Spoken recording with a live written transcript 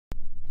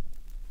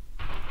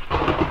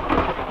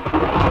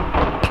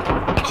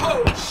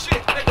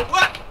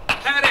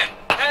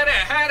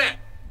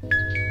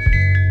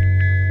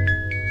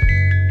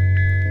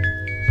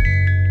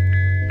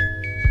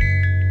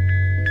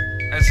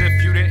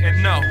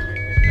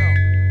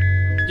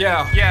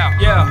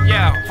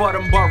Yeah. For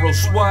them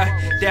boroughs, what?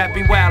 That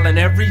be wildin'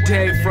 every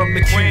day from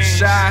the Q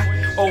side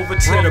over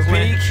to the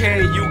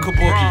BK. You could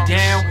boogie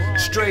down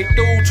straight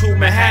through to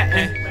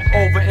Manhattan.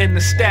 Over in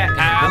the Staten,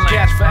 them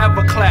cats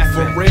forever clapping.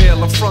 For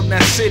real, I'm from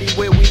that city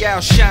where we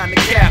outshine the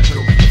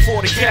capital. For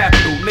the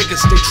capital,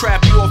 niggas they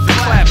trap you off and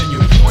clapping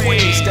you.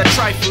 Queens, that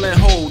trifling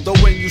hole, though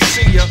when you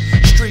see her,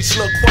 streets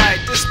look quiet,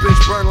 this bitch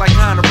burn like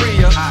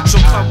gonorrhea. So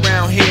come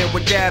round here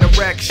with that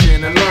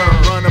erection and learn.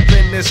 Run up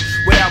in this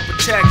without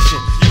protection,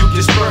 you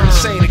just burn,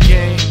 this ain't a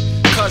game.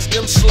 Cause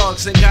them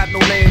slugs ain't got no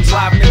names.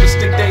 Live niggas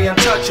think they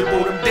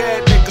untouchable. Them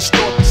dead niggas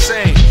thought the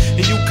same.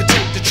 And you could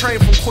take the train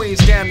from Queens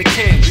down to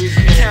Kings.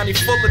 The county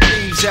full of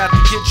thieves out to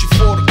get you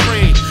for the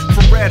cream.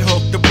 From Red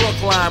Hook to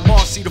Brookline,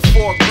 Marcy to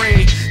Fort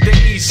Greene. The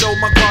East, oh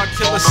my God,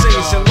 killer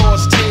scenes and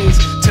lost teens.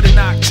 To the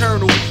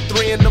nocturnal,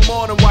 3 in the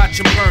morning, watch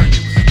them burn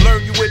you.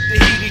 Learn you with the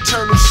heat,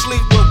 eternal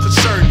sleep will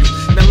concern you.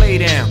 Now lay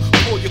down,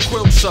 pull your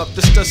quilts up,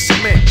 this the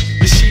cement.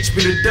 The sheets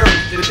be the dirt,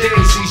 the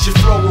daisies your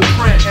flow will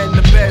print. And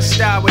the best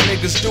style when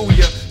niggas do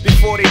ya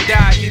before they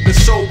die, either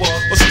sober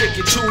or stick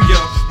it to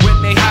ya. When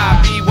they high,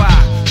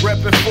 BY,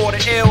 reppin' for the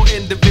ill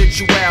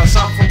individuals.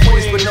 I'm from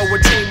Queens but know a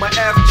team of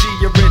FG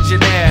original.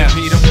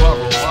 Be the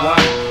boroughs,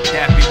 what?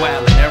 That be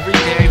wildin' every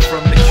day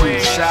from the Q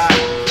side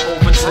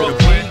over to the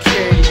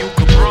BK. You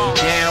could bring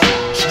down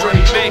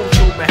straight big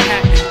to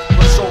Manhattan.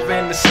 Plus over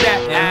in the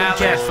Staten, them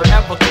cats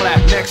forever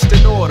clap. Next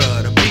in order,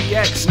 the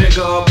BX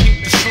nigga,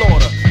 beat the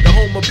slaughter. The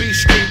home of B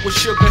Street with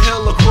Sugar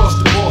Hill across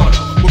the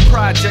border. With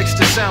projects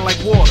that sound like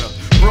water.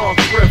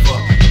 Bronx River,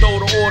 throw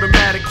the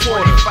automatic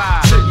quarter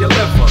to your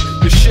liver.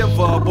 You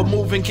shiver, but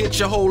move and get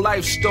your whole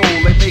life stole.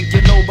 They make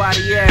your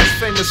nobody ass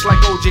famous like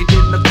OJ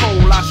did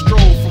Nicole. I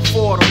stroll from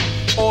Fordham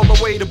all the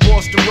way to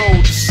Boston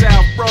Road to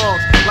South Bronx.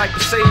 Like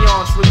the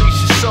seance, release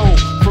your soul.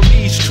 From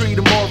East Tree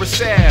to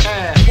Morris Ave.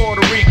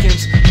 Puerto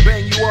Ricans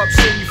bang you up,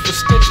 send you for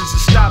stitches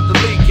and stop the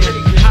leaking.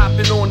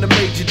 Hopping on the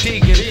Major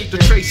Deegan, the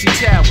Tracy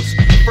Towers.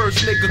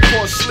 First nigga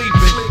caught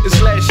sleeping,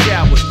 it's last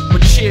showers.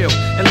 But chill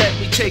and let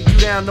me take you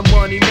down the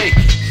money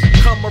making.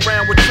 Come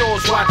around with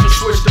yours, watch them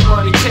switch the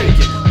money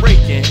taking.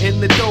 Raking in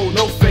the dough,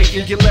 no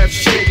faking, get left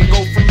shaking.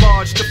 Go from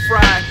large to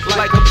fried,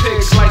 like a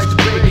pig sliced to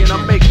bacon.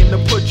 I'm making to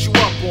put you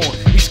up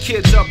on these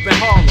kids up in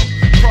Harlem.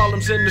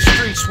 Problems in the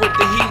streets with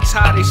the heats,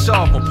 how they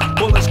solve them.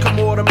 Bullets come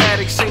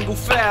automatic, single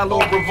foul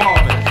or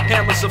revolving.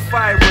 Hammers are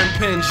firing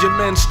pins, your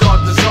men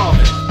start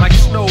dissolving. Like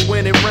snow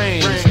when it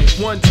rains.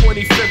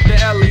 125th to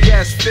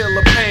LES, feel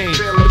the pain.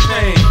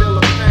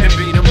 And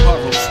be them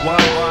boroughs, what?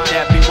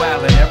 That be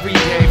wildin' every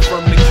day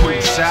from the Q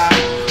side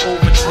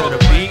over to the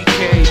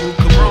BK. You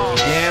can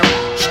boogie down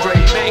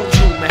straight back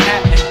to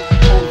Manhattan.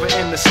 Over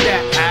in the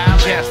Staten,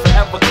 cats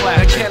forever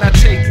clap. Can I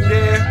take you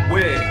there?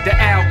 Where? The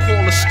Al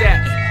call a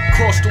Staten.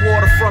 Cross the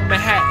water from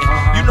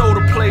Manhattan. You know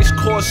the place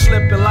caught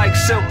slipping like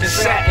silk and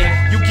satin.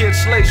 You get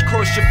slaves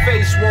cross your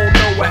face, won't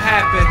know what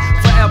happened.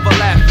 Forever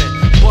laughing,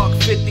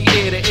 $150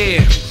 ear to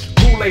ear.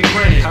 Kool-Aid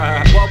grinning,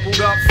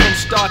 bubbled up from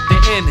start to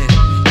ending.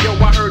 Yo,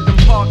 I heard them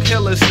Park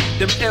Hillers,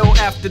 them ill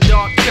after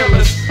dark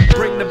killers.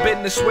 Bring the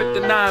business with the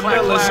 9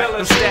 millers.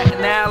 Them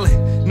Staten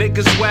Island,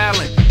 niggas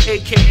wildin',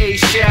 aka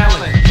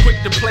shallin'.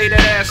 Quick to play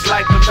that ass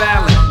like a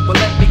Valin'. But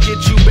let me get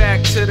you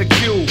back to the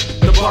Q,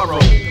 the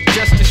borough.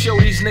 Just to show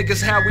these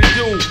niggas how we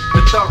do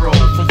the thorough.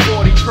 From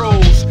 40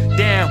 pros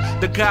down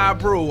the guy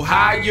brew.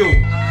 How you?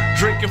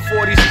 Drinking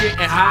 40s,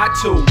 getting high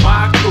too.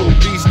 My crew,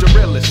 these the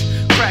realest.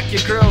 Crack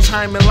your girls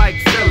hymen like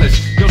Phyllis.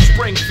 Yo,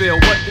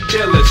 Springfield, what the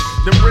deal is?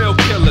 Them real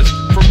killers.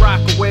 From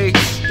Rockaway,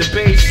 the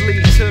base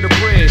lead to the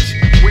bridge.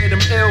 Where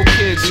them ill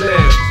kids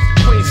live.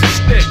 Queens is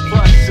thick.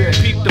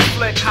 Peep the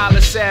flick,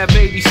 Hollis Ave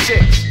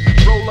 86.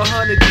 Roll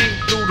 100 deep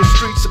through the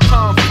streets of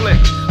conflict.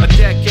 A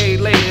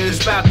decade later,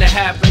 it's about to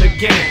happen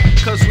again.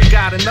 Cause we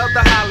got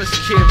another Hollis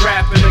kid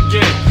rapping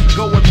again.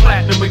 Going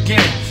platinum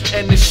again.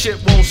 And this shit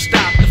won't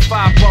stop. The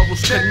 5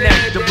 boroughs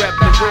connect. The rep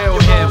the real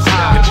hip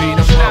hop. And be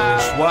the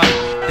boroughs, what?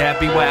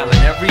 That be wildin'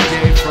 every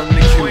day from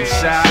the Q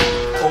side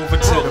over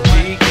to the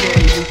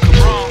BK. You can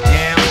bring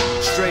down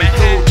straight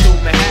through to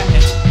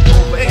Manhattan.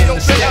 Over in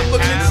the Staten.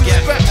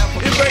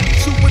 And ready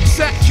to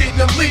attack, kid,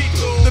 I'm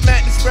lethal. The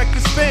Madness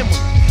Records family.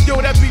 Yo,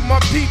 that be my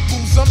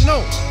peoples, I'm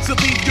known to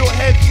leave your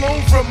head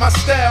blown from my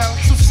style.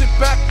 So sit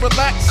back,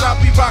 relax, I'll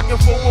be rocking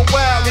for a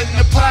while. In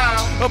the pile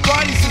of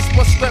bodies is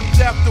what's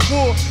left after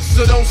war.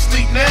 So don't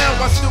sleep now,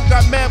 I still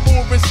got mad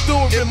more in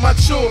store. And my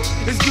chore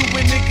is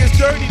doing niggas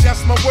dirty,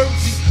 that's my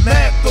words.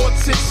 Mad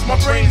thoughts hits my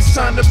brain, it's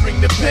time to bring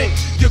the pain.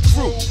 Your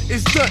crew is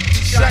done,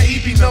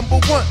 Shaibi #1.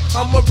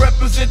 I'ma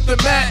represent the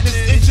madness,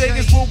 AJ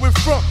is where we're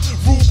from.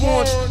 Rule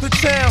on the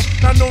town,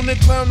 not known to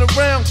clown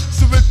around.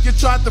 So if you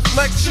try to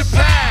flex your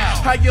pal,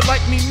 how you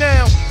like me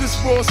now? This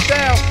raw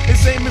style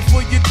is aiming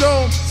for your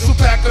dome. So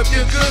pack up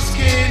your good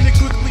skin and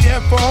quickly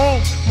head for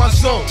home. My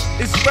zone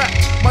is rap,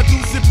 my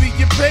dudes will be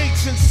your page.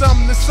 Since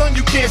I'm the sun,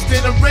 you can't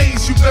stand a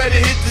raise. You better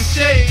hit the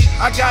shade.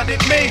 I got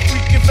it made,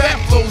 freaking fat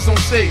flows on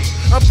stage.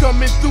 I'm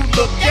coming through,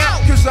 look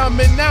out, cause I'm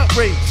in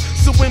outrage.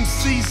 So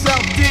MCs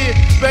out there,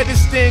 better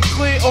stand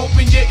clear,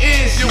 open your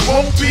ears, you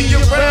won't be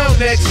around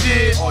next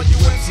year. All you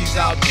MCs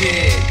out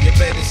there, you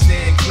better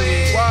stand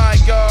clear. Why,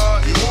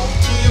 God? You won't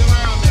be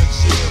around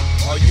next year.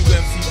 All you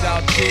MCs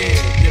out there,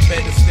 you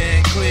better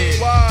stand clear.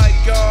 Why,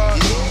 God?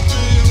 You won't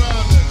be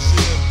around next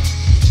year.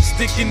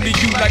 Sticking to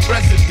you like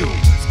residue,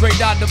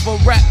 straight out of a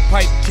rap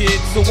pipe, kid.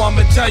 So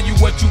I'ma tell you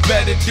what you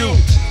better do.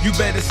 You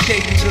better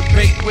skate in the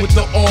bait with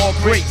the all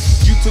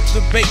breaks. You took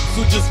the bait,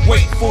 so just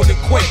wait for the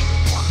quake.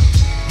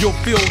 You'll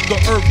feel the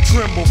earth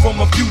tremble from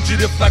a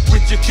fugitive like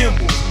Richard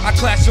Kimball. I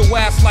clash your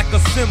ass like a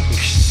cymbal.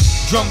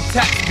 Drum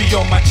taps be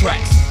on my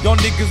tracks. Y'all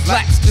niggas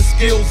lacks the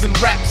skills and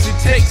raps it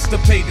takes to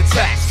pay the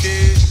tax.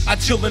 I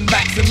chill in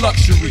max and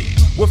luxury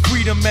with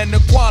freedom and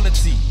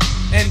equality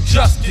and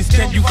justice.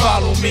 Can you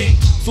follow me?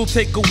 So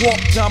take a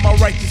walk down my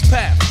righteous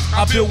path.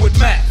 I build with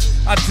math.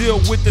 I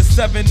deal with the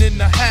 7.5,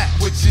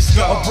 which is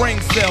a brain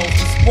cells,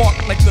 a spark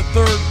like the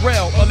third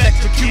rail,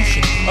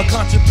 electrocution, a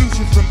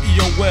contribution from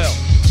EOL.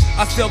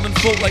 I sail and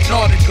float like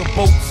Nautica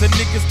boats, and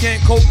niggas can't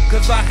cope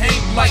cause I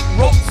hang like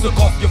ropes. Look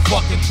off your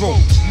fucking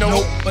throat.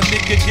 Nope, a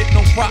nigga get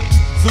no props.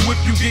 So if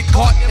you get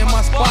caught in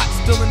my spot,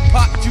 still in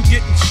pot, you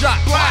getting shot.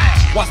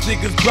 Watch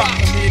niggas drop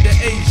from here to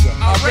Asia.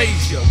 I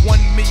raise ya, $1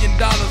 million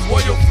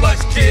royal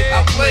flush, kid.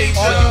 I played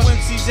ya. All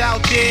you MCs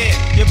out there,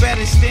 you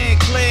better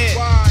stand clear.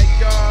 Why,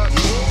 God?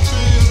 You won't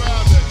be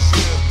around next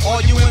year.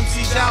 All you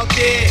MCs out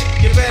there,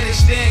 you better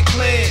stand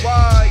clear.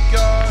 Why,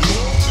 God? You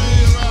won't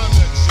be around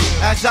next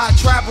year. As I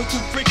travel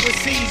through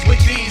frequencies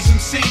with these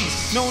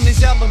MCs, known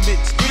as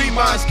elements, three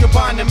minds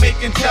combine to make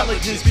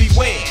intelligence.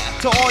 Beware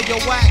to all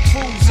your whack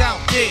fools out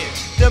there.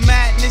 The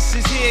madness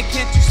is here,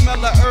 can't you smell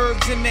the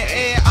herbs in the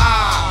air?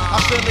 I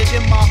feel it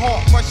in my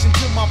heart, rushing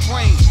to my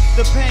brain.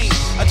 The pain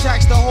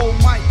attacks the whole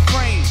mic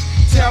frame.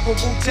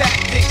 Terrible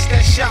tactics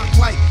that shock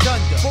like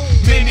thunder.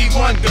 Many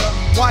wonder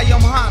why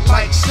I'm hot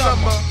like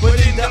summer, but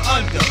in the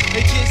under,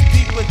 it gets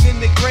deeper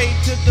than the grave.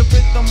 To the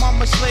rhythm, I'm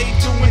a slave,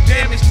 doing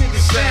damage to the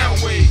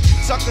sound wave.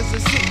 Suckers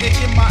are sick, they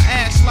get my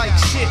ass like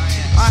shit.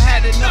 I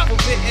had enough of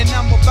it and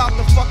I'm about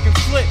to fucking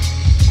flip.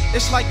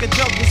 It's like a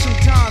double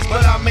sometimes,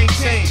 but I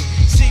maintain.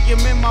 See him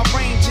in my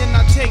range and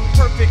I take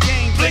perfect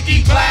aim.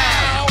 Blicky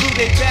blow, do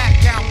they back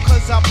out?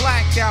 Cause I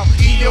black out.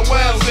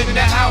 EOL's in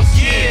the house,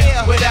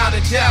 yeah, without a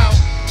doubt.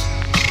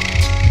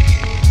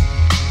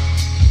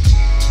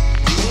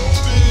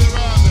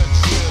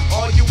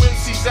 All you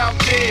MCs out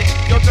there,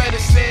 you better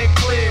stand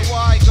clear.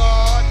 Why,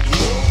 God? You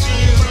won't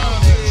be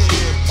around next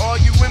year. All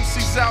you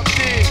MCs out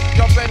there,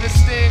 y'all better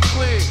stand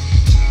clear.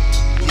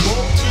 You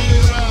won't be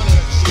around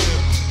next year.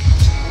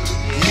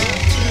 You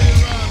won't be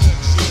around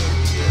next year.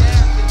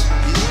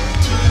 You won't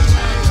be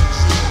around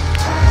next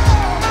year.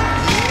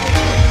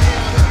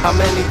 How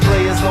many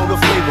players know the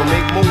flavor?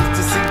 Make moves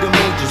to see the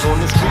majors. On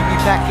the street we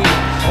pack heat,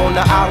 on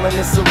the island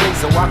it's a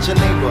razor. Watch your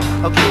neighbor,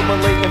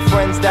 accumulating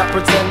friends that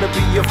pretend to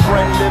be your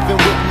friend. Living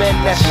with men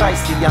that's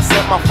shiesty, I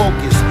set my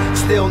focus.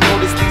 Still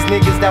notice these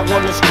niggas that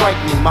wanna strike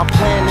me. My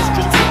plan is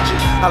strategic.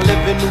 I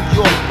live in New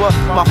York, but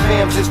my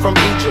fams is from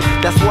Egypt.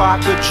 That's why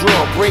I could draw,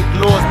 break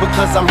laws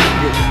because I'm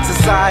heated.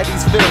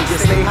 Society's failure,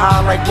 stay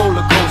high like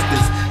roller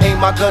coasters. Aim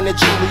my gun at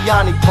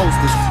Giuliani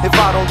posters. If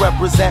I don't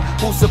represent,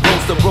 who's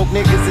supposed to? Broke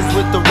niggas is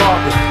with the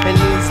robbing. And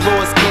these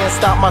laws can't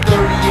stop my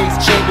 38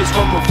 chambers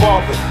from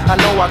revolving. I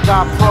know I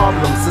got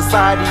problems.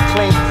 Society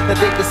claims that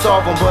they can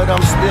solve them, but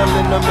I'm still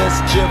in the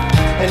mischief.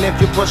 And if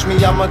you push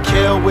me, I'ma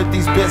kill with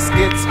these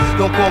biscuits.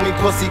 Don't call me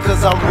pussy,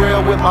 cause I'm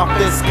real with my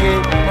biscuit.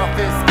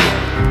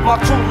 My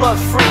crew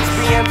loves freaks,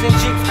 BMs and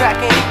Jeeps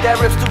packing heat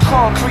that rips through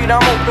concrete.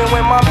 I'm open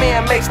when my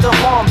man makes the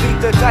bomb beat.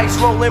 The dice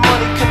rolling,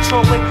 money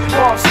controlling,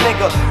 boss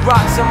nigga.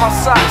 Rocks in my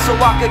socks so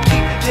I could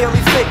keep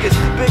daily figures.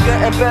 Bigger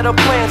and better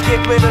plans,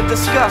 get rid of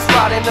disgust.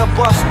 Riding the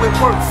bus with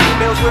work,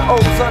 females with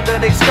O's under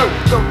they skirt.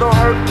 Don't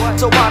hurt,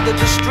 so out of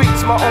the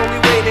streets, my only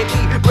way to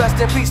eat.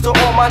 Rest in peace to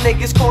all my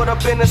niggas caught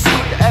up in the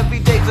sweep.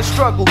 Every day's a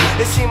struggle,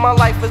 it seemed my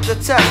life is the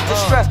test. The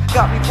stress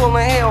got me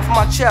pulling hair off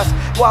my chest,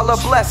 while the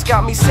bless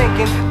got me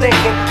sinking,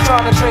 thinking,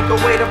 trying to drink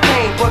away the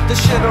pain, but the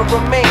shit'll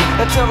remain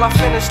until I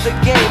finish the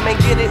game and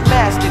get it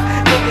lasted.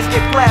 Niggas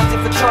get blasted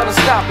for trying to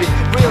stop it.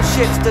 Real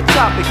shit's the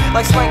topic,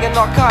 like slanging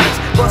narcotics,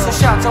 busting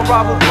shots on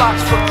rival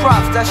blocks for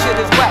props. That shit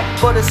is whack,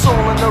 but it's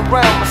all in the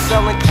realm of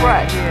selling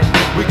crack.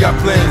 We got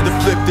plans to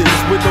flip this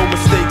with no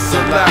mistakes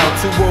allowed.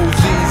 2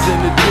 OZs in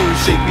the dream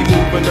shake, we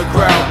moving the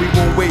crowd. We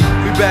won't wait,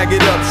 we bag it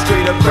up,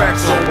 straight up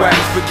cracks on wax.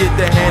 Forget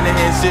the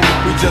hand-to-hand shit,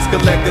 we just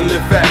collect and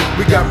live fat.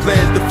 We got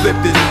plans to flip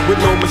this with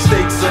no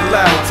mistakes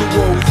allowed.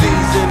 2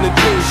 OZs in the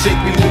dream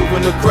shake, we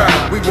moving the crowd.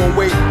 We won't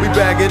wait, we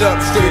bag it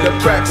up, straight up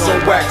cracks on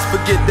wax.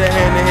 Forget the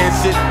hand-to-hand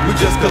shit, we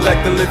just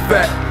collect and live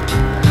fat.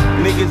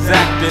 Niggas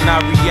act and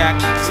I react,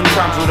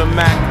 sometimes with a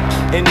Mac.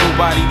 Ain't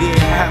nobody there,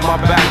 had my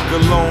back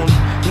alone.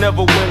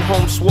 Never went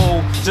home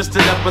swole, just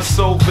an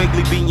episode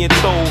vaguely being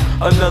told.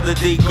 Another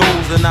day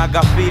goes and I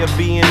got fear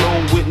being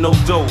old with no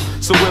dough.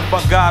 So if I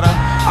gotta,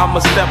 I'ma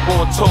step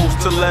on toes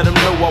to let them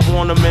know I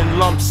want them in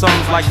London. lump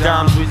sums like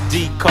dimes with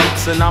D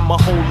cups. And I'ma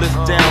hold this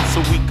down so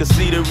we can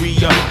see the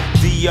re-up.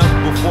 D up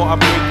before I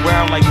break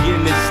ground like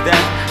Guinness stats.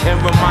 And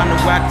remind the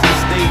whack to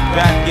stay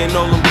back. And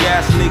all them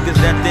gas niggas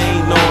that they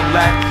ain't no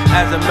lack.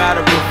 As a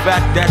matter of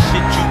fact, that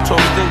shit you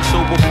talk think. So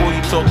before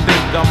you talk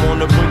think, I'm on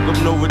the brink of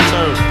no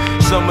return.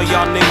 Some of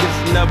y'all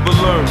niggas never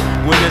learn.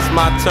 When it's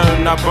my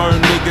turn, I burn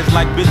niggas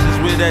like bitches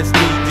with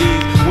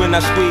STDs. When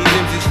I squeeze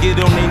MCs get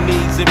on their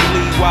knees and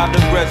bleed while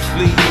the rest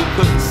flee. You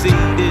couldn't see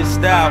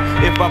this style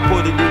if I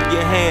put it in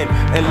your hand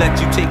and let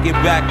you take it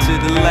back to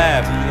the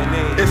lab.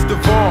 It's the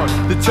Vaughn,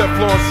 the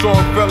Teflon strong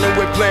felon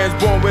with plans,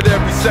 born with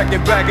every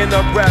second, bagging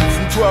up raps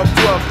and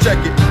 12-12, check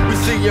it. We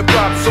see your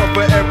props off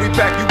for every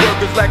pack. You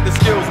workers like the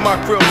skills, my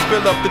krills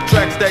fill up the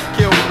tracks that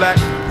kill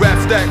black. Rap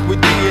stack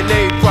with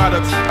DNA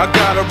products. I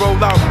gotta roll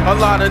out. A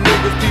lot of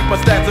niggas peep my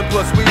stats and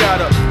plus we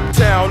out of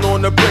town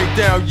on the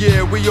breakdown.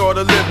 Yeah, we ought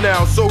to live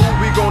now. So who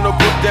we gonna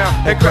put down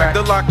and crack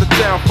the lock the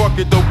town? Fuck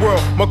it, the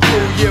world. My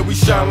crew, yeah, we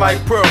shine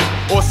like pearls.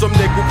 Or some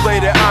nigga play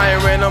the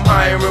iron and I'm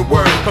hiring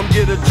word. Come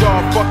get a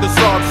job, fuck the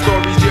sob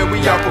stories. Yeah,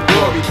 we out for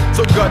glory.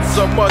 So guts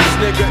some us,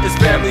 nigga. It's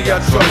family I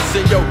trust.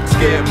 And yo,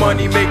 scared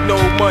money make no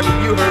money.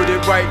 You heard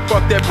it right.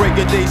 Fuck that break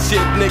a day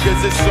shit,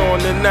 niggas. It's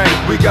on tonight.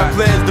 We got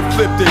plans to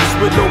flip this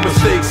with no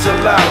mistakes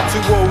allowed. 2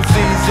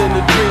 OZs in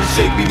the dream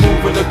shape, we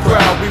moving the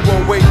crowd. We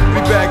won't wait,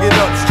 we bag it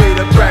up straight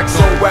up, cracks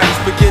on wax.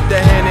 Forget the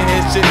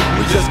hand-in-hand shit,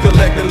 we just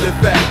collect and live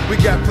back. We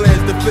got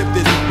plans to flip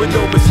this with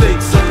no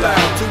mistakes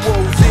allowed. 2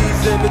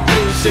 OZs in the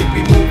dream shape,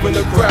 we moving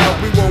the crowd.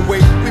 We won't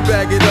wait, we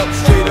bag it up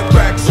straight up,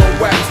 cracks on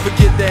wax.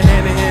 Forget the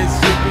hand-in-hand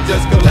shit, we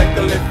just collect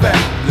and live back.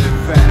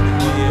 Live back,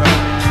 yeah.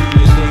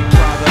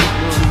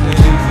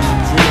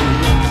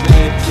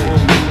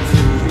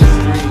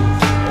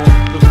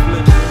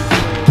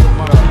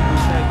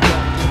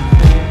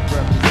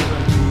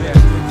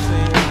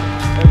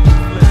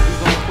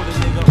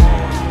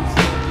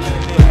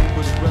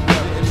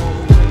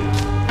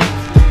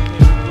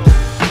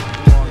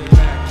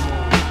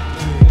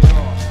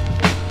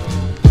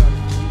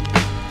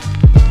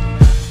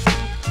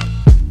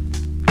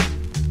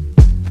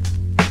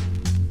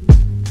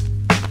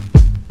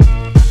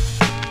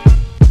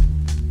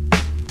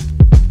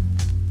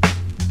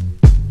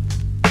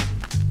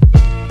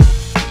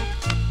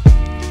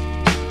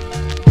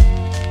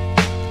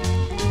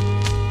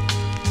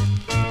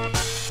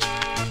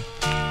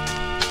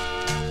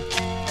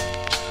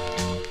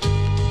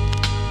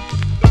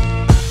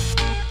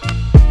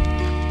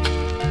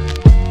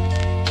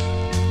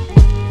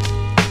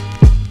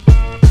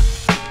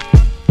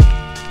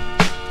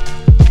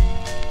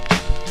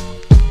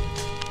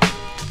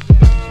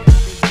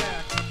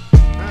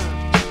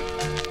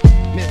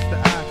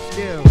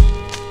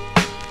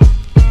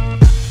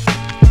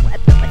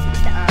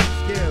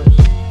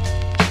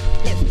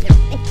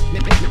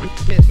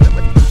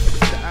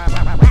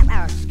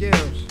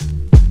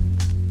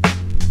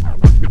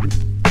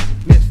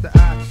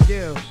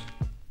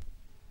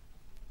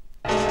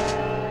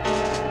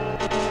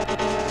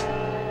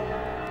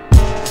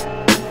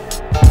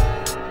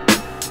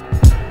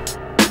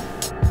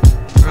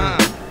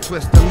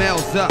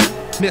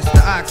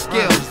 Mr. Ox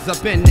Skills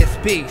up in this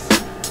piece.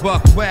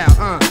 Buck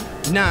wow,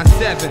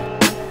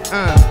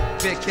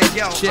 9-7, Big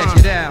K.O. Check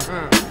it out,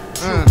 true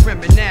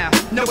criminal.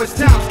 No, it's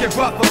times get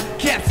rougher.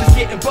 Caps is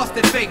getting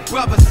busted, fake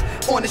brothers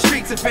on the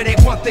streets. If it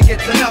ain't one thing,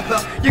 it's another.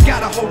 You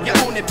gotta hold your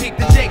own and peep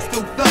the jakes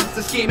through thugs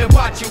to scheme and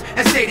watch you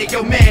and say that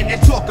your man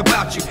and talk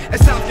about you. As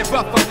times get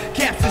rougher,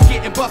 caps is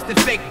getting busted,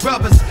 fake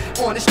brothers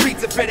on the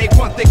streets. If it ain't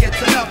one thing, it's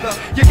another.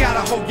 You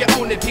gotta hold your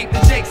own and peep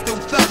the jakes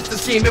through thugs to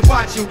scheme and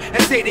watch you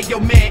and say that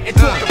your man and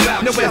talk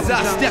about you. No, as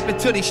I step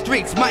into these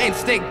streets, my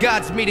instinct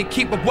guides me to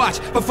keep a watch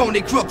for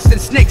phony crooks and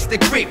snakes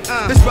that creep.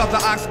 This brother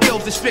Ox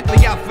Skills is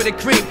strictly out for the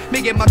cream.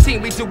 Me and my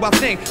team, we do our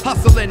thing,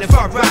 hustling in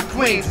far rock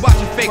queens,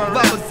 watching fake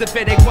lovers. If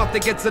it ain't one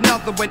thing, it's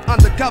another. When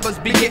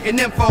undercovers be getting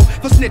info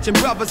for snitching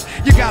brothers,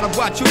 you gotta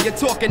watch who you're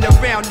talking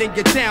around in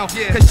your town.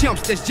 Cause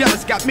chumps that's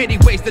jealous got many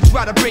ways to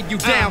try to bring you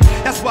down.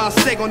 That's why I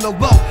stay on the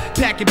low,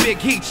 packing big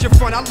heat. Your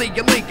front, I'll leave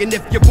you leaking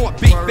if you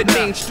want beef in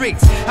mean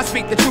streets. I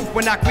speak the truth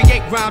when I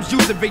create rhymes,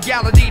 using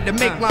reality to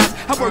make lines.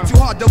 I work too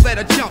hard to let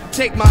a chump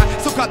take mine,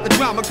 so cut the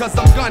drama cause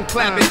I'm gun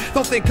clapping.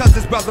 Don't think cause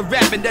this brother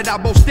rapping that I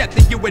won't step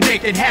to you and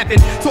make it happen.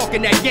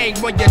 Talking that game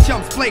when your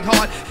chumps play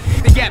hard.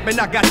 The yapping,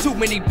 I got too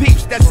many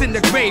peeps that's in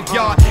the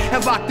graveyard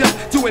and locked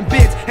up doing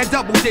bids and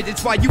double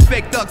digits while you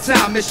fake thug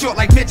time is short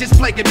like bitches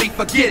plaguing me.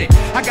 Forget it,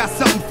 I got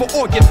something for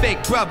all your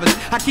fake brothers.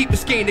 I keep a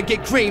scheme to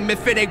get cream.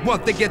 If it ain't one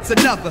thing, it's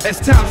another. As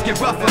times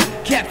get rougher,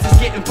 caps is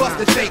getting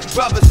busted, fake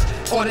brothers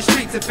on the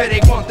streets. If it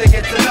ain't one thing,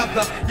 it's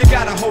another. You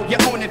gotta hold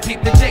your own and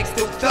peep the jakes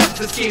through thugs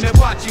to scheme and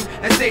watch you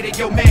and say that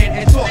your man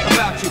and talk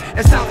about you.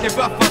 As times get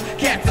rougher,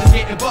 caps is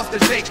getting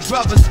busted, fake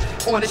brothers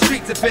On the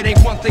streets, if it ain't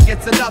one thing,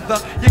 it's another.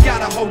 You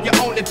gotta hold your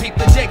own and peep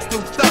the jakes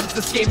through thugs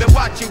to scheme and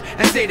watch you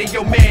and say to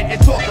your man and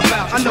talk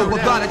about you. I know a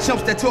lot of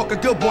chumps that talk a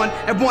good one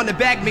and wanna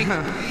bag me.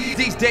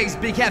 These days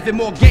be having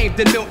more game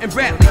than Milton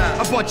Bradley.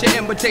 A bunch of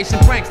imitation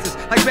pranksters,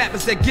 like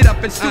rappers that get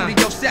up in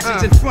studio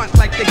sessions in front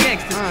like the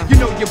gangsters. You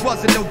know you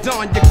wasn't no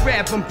Don, you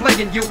grab them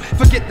playing you.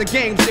 Forget the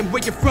games and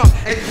where you're from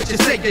and what you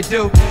say you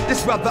do.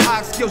 This brother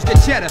eye skills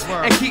get cheddar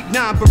and keep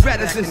 9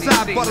 Berettas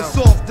inside butter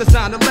soft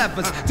designer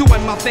levers.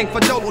 Doing my thing for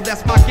Dolo,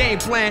 that's my game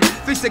plan.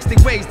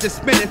 360 ways to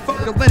spin it, fuck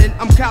the linen,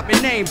 I'm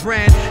copying name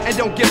brand. And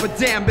don't give a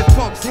damn if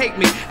punks hate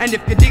me. And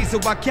if you're diesel,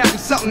 I carry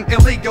something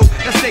illegal,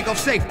 let's take off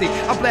safety.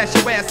 I blast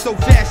your ass so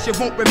fast you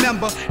won't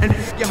remember. And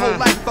your whole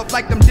life up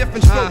like them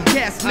different stroke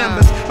cast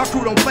members. My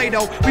crew don't play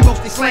though, we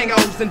mostly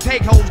slangos and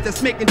peg hoes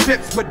that's making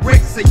trips with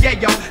bricks. So yeah,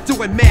 yo,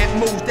 doing mad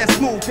moves that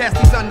smooth past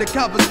these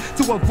undercovers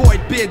to avoid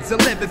bids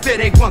and live. If it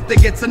ain't one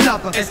thing, it's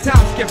another. As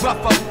times get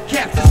rougher,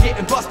 caps is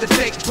getting busted,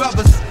 fake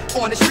brothers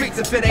on the streets.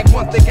 If it ain't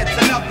one thing,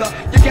 it's another.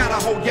 You gotta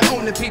hold your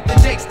own and peep the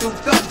jakes through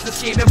thugs to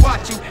scheme and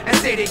watch you and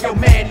say to your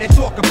man and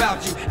talk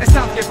about you. As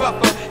times get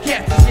rougher,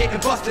 caps is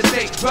getting busted,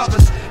 fake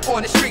brothers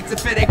on the streets.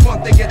 If it ain't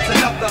one thing, it's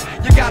another.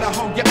 You gotta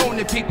hold your own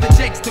and peep the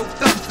jakes through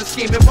thugs to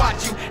scheme and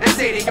watch you and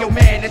say to your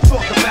man and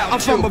talk about you. I'm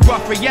from a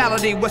rough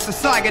reality where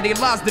society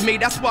lies to me.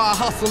 That's why I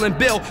hustle and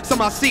build so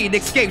my seed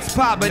escapes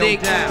poverty.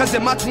 Cause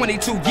in my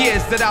 22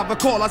 years that I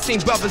recall, I seen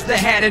brothers that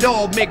had it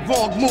all make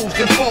wrong moves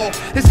and fall.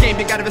 This game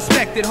you gotta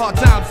respect it. Hard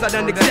times I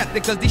done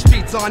accepted cause these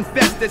streets are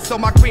infested. So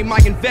my cream I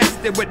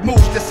invested with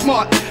moves that's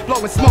smart.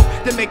 Blowing smoke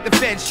to make the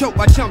feds choke.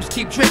 My chumps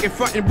keep tricking,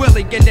 frontin'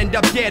 willy and end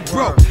up dead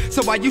broke.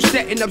 So while you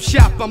setting up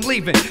shop, I'm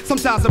leaving.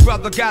 Sometimes a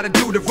brother gotta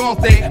do the wrong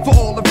thing for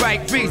all the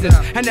right reasons.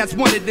 And that's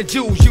one of the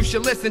Jews you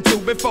should listen to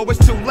before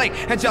it's too late.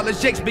 And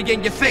jealous jakes be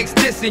in your face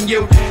dissing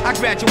you. I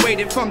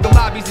graduated from the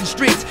lobbies and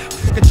streets.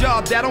 A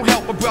job that don't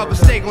help a brother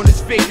stay on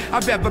his feet.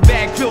 I'd rather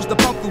bag pills to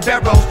pump through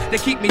barrels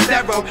that keep me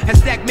thorough and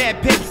stack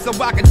mad pips so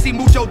I can see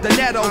mucho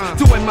dinero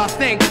doing my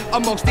thing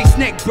amongst these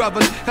snake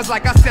brothers. Cause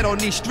like I said on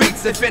these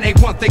streets, if it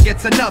ain't one thing,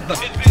 it's another.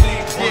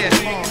 Yeah.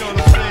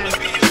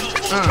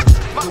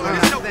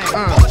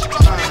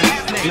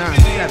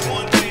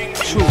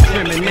 9-7 True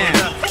criminal.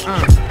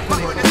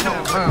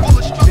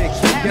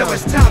 Yo,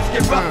 as times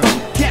get rougher,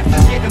 caps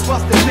is getting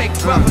busted, fake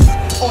brothers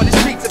on the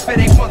streets. If it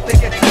ain't one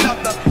thing, it's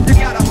another. You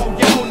gotta hold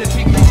your own and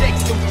peep the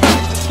jakes through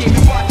thugs to scheme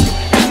and watch you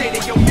and say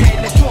to your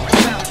man and talk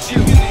about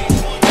you.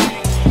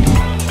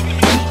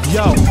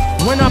 Yo,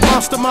 when I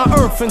bounced to my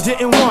earth and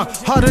didn't want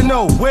her to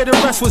know where the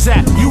rest was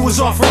at, you was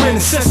offering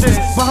assistance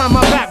behind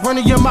my back,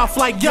 running your mouth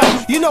like yo.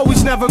 You know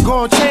he's never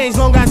gonna change,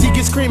 long as he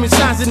gets screaming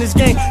signs in this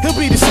game. He'll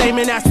be the same,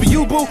 and as for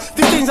you, boo,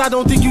 the things I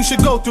don't think you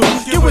should go through.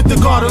 Get with the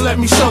guard and let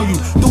me show you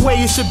the way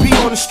it should be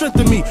on the strength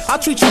of me. I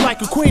treat you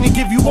like a queen and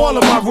give you all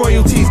of my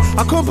royalties.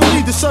 I couldn't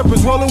believe the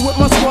serpents rolling with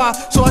my squad,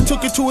 so I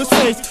took it to his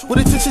face with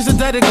intentions of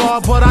dead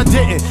guard, but I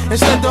didn't.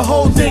 Instead, the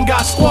whole thing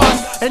got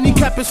squashed, and he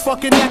kept his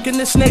fucking neck and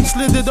the snake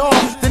slithered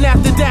off. Then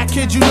after that,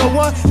 kid, you know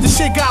what? The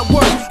shit got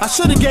worse. I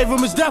should've gave him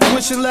his death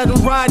wish and let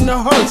him ride in the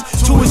hearse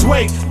to his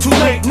weight. Too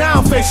late, now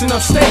I'm facing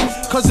upstate.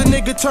 Cause the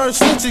nigga turned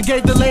snitch and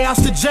gave the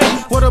layouts to Jay.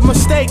 What a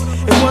mistake.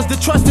 It was to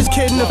trust this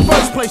kid in the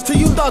first place. To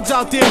you thugs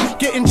out there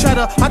getting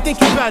cheddar, I think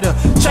you better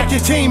check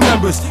your team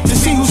members to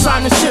see who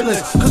signed the shit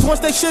list. Cause once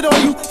they shit on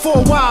you for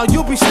a while,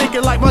 you'll be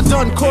stinking like my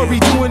son Corey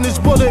doing this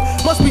bullet.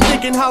 Must be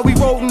thinking how we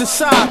rolled in the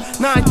side.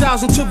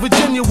 9,000 to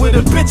Virginia with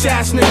a bitch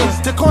ass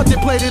nigga that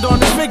contemplated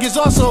on his figures.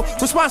 Also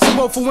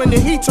responsible for when the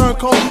heat turned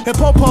cold and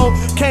Popo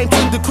came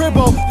to the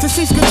cribbo to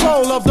seize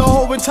control of the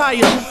whole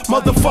entire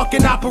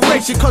motherfucking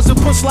operation. Cause a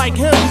puss like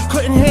him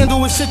couldn't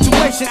handle his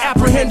situation.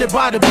 Apprehended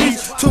by the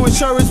beast to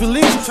ensure his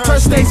release.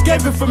 First states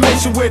gave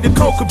information where the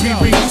coke could be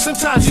reached.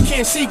 Sometimes you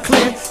can't see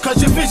clear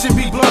cause your vision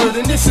be blurred,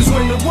 and this is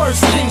when the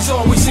worst things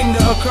always seem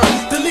to occur.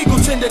 The legal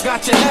tender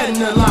got your head in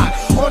the lock.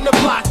 On the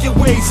block, your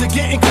ways of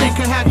getting clean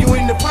can have you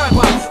in the prime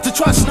block. To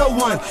trust no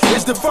one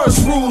is the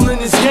first rule in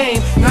this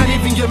game. Not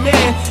even your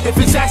man. If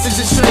his actions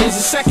are strange,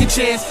 the second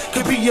chance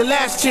could be your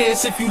last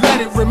chance if you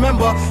let it.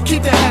 Remember,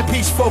 keep that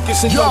headpiece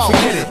focused and don't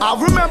forget it. I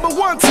remember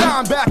one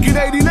time back in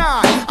 '89,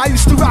 I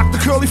used to rock the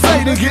curly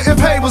fade and getting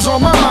paid was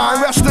on my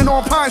mind. Resting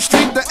on Pine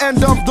Street, the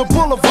end of the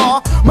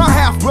Boulevard. My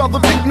half brother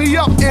picked me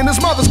up in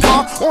his mother's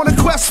car on a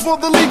quest for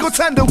the legal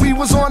tender. We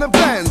was on a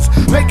Benz,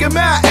 making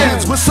mad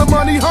ends with some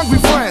money hungry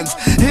friends.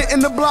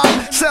 Hitting the block,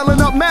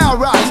 selling up mal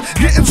rocks,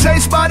 getting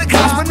chased by the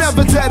cops, but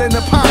never dead in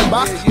the pine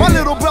box. My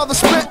little brother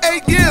spent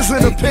 8 years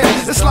in the pen.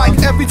 It's like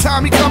every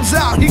time he comes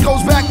out, he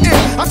goes back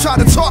in. I try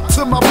to talk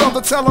to my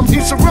brother, tell him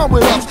he should run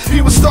with us.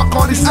 He was stuck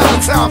on these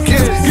out-of-town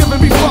kids,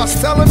 giving me fuss,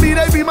 telling me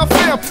they be my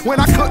fam when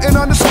I couldn't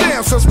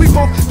understand. Since we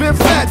both been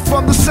fed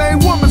from the same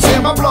woman's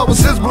hand, my blood was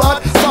his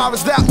blood, far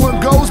as that one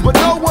goes, but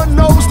no one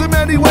knows them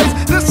anyways.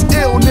 This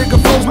ill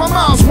nigga flows. My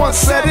mom's once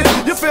said it,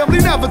 your family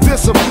never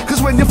diss him,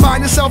 cause when you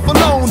find yourself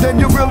alone, then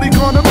you're really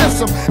gonna miss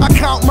him. I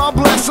count my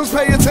blessings,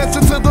 pay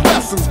attention to the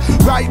lessons,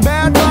 write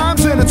mad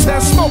rhymes and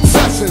attend smoke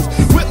sessions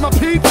with my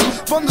peeps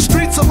from the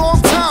streets a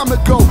long time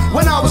ago,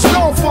 when I was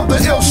known for the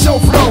ill show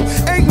flow.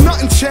 Ain't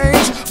nothing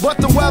change,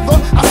 but the weather,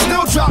 I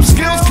still drop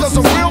skills cause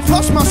I'm real,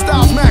 plus my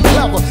style's mad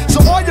clever.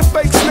 So all your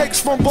fake snakes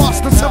from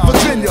Boston to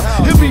Virginia,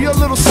 here be a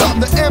little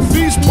something the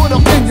MVs put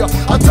up in ya.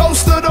 A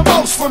toast to the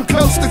most from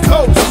coast to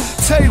coast.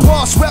 Tay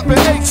Ross reppin'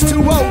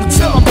 H2O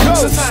till I'm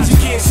ghost. Sometimes you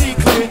can't see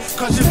clear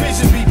cause your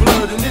vision be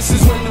blurred, and this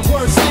is when the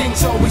worst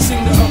things always seem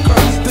to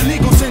occur. The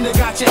legal tender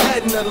got your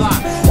head in a lot.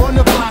 On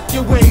the block,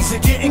 your ways of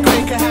getting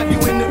great can have you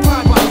in the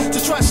proper. To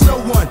trust no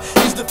one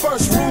is the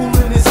first rule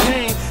in this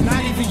game.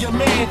 Not even your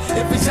man,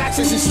 if his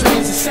actions are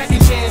strange. A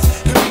second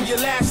chance could be your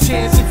last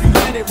chance if you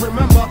let it.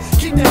 Remember,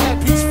 keep the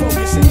headpiece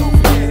focused and don't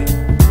forget it.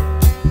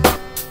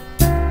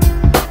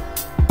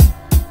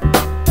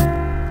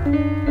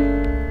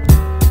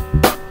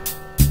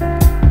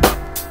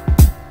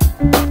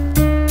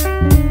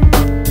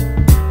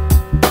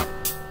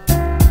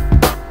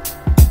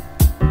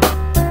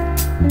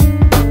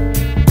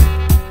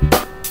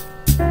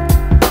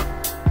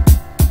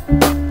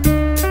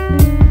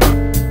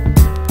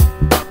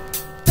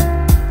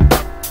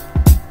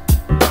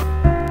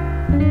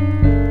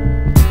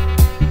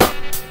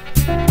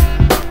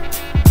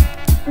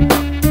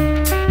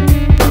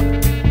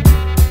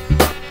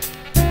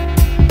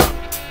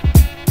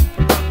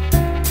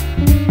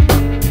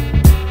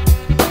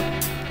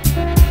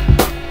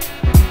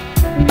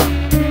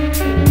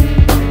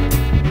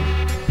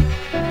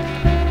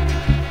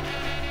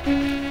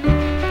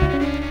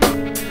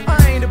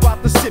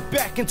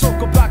 And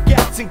talk about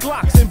gats and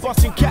glocks and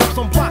busting caps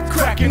on blocks,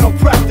 cracking on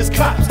practice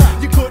cops.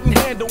 You couldn't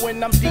handle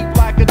when I'm deep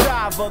like a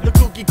diver. The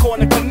cookie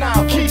corner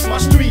canal keeps my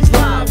streets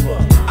lava.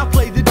 I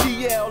play the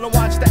DL and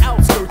watch the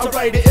outskirts. I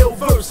write an ill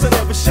verse, I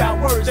never shout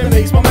words that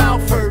makes my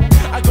mouth hurt.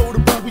 I go to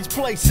Booby's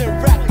place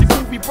and rap the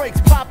groovy breaks,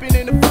 popping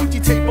in the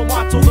Fuji tape and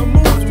watch all the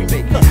moves we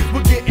make.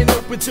 We're getting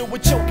open till we're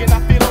choking. I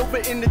feel over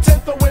in the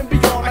 10th or and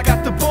beyond. I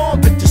got the ball,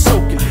 bitches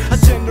soaking. I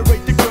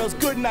generate the girls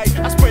good night.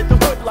 I spread the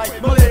hood like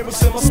my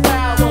lyrics and my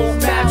style don't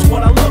match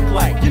what I look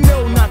like. You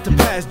know not to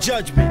pass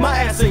judgment. My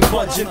ass ain't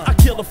budging. I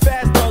kill a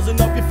fast dozen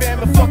of your fam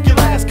and fuck your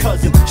last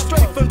cousin.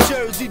 Straight from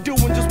Jersey,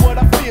 doing just what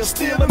I feel.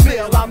 Steal a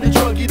meal, I'm the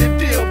druggie to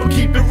deal, but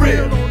keep it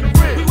real.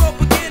 We were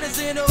beginners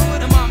in the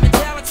hood, and my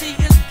mentality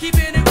is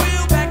keeping it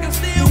real, back and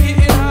still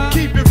getting high.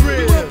 Keep it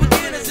real. We were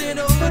beginners in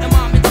the hood, and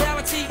my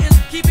mentality is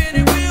keeping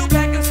it real,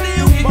 back and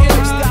still getting high. My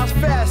lifestyle's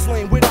fast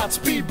lane without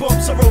speed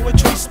bumps. I roll a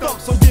tree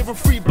stumps, so give 'em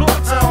free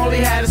blunts. I only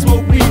had to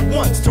smoke weed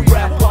once to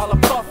rap while I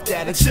puff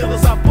that and chill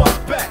as I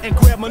bust back and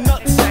grab my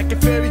nutsack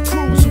and ferry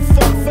crews who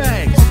fuck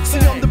fags. See,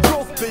 I'm the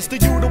broke bitch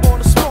that you don't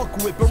wanna smoke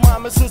with, but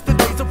rhyming since the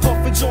days of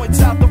puffing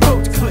joints out the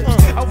road clips.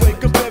 I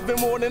wake up every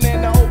morning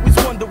and I always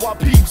wonder why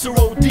peeps are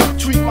OD.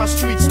 Treat my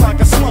streets like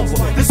a slumber.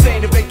 This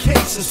ain't a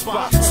vacation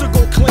spot, so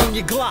go clean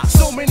your Glock.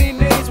 So many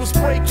names with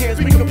spray cans,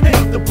 we can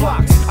paint the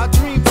blocks. I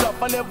dreamed up,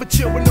 I never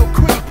chill with no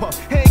creeper.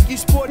 Hanky,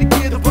 sporty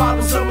gear, the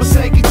bottoms of my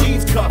saggy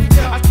jeans cuff.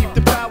 I keep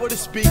the power to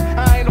speak,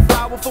 I ain't a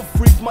flower for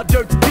freaks. My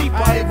dirt's deep,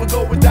 I even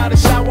go without a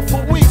shower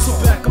for weeks. So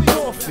back and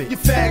forfeit, your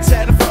fags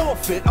had a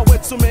forfeit. I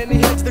wet so many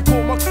heads they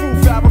call my crew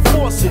Farrah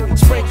Fawcett.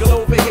 Sprinkle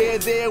over here,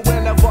 there,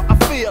 whenever I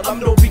feel. I'm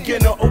no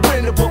beginner or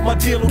winner, but my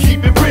deal will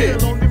keep it real.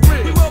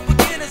 We were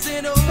beginners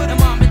in the hood, and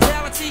my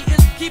mentality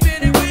is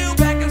keeping it real,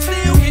 back and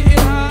still getting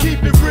high.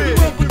 Keep it real.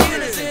 We were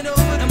beginners in the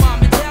hood, and my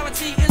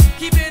mentality is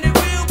keeping it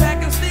real,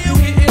 back and still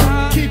getting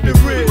high. Keep it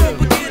real. We were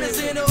beginners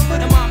in the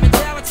hood, and my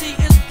mentality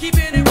is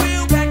keeping it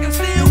real, back and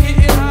still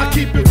getting high. I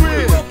keep it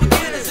real. We were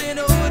beginners in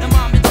the hood, and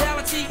my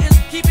mentality is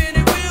keeping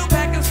it real,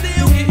 back and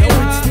still getting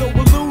high. No,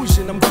 it's no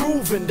illusion, I'm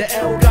grooving. The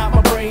L got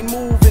my brain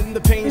moving,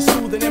 the pain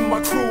soothing, and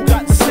my crew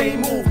got the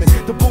same movement.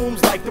 The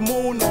boom's like the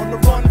moon on the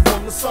run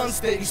from the sun,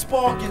 steady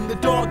sparking the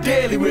dark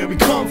daily where we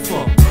come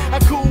from. I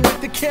cool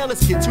with the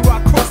careless kids who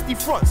rock crusty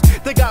fronts.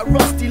 They got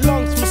rusty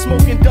lungs from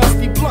smoking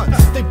dusty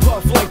blunts. They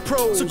puff like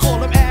pros, so call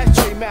them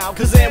ashtray mouth.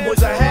 Cause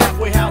Amboy's a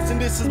halfway house and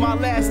this is my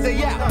last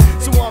day out.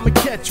 So I'ma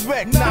catch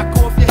wreck, knock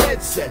off your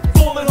headset.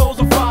 Falling holes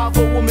of 5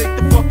 will make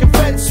the fucking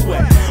feds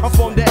sweat. I'm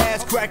from the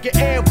ass cracker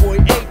Airboy,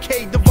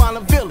 AK the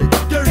violent village.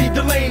 Dirty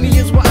Delaney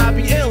is where I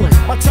be illin'.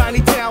 My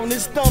tiny town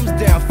is thumbs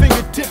down,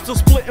 fingertips are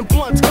splitting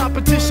blunts.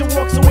 Competition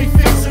walks away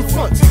fixing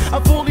fronts. I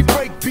fully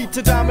break beat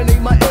to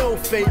dominate my ill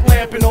fate.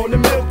 Lamping on the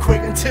milk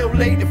crate until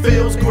late, it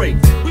feels great.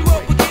 We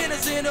were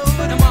beginners in the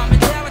hood, and my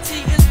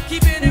mentality is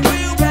keeping it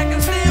real, back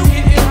and still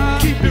getting high.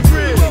 Keep it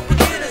real. We were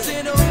beginners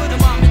in the hood,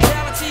 and my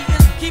mentality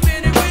is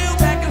keeping it real,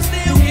 back and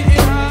still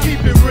getting high.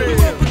 Keep it real.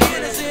 We were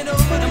beginners in the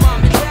hood, and my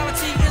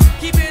mentality is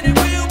keeping it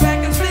real, back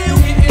and still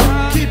getting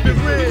high. Keep it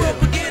real. We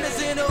were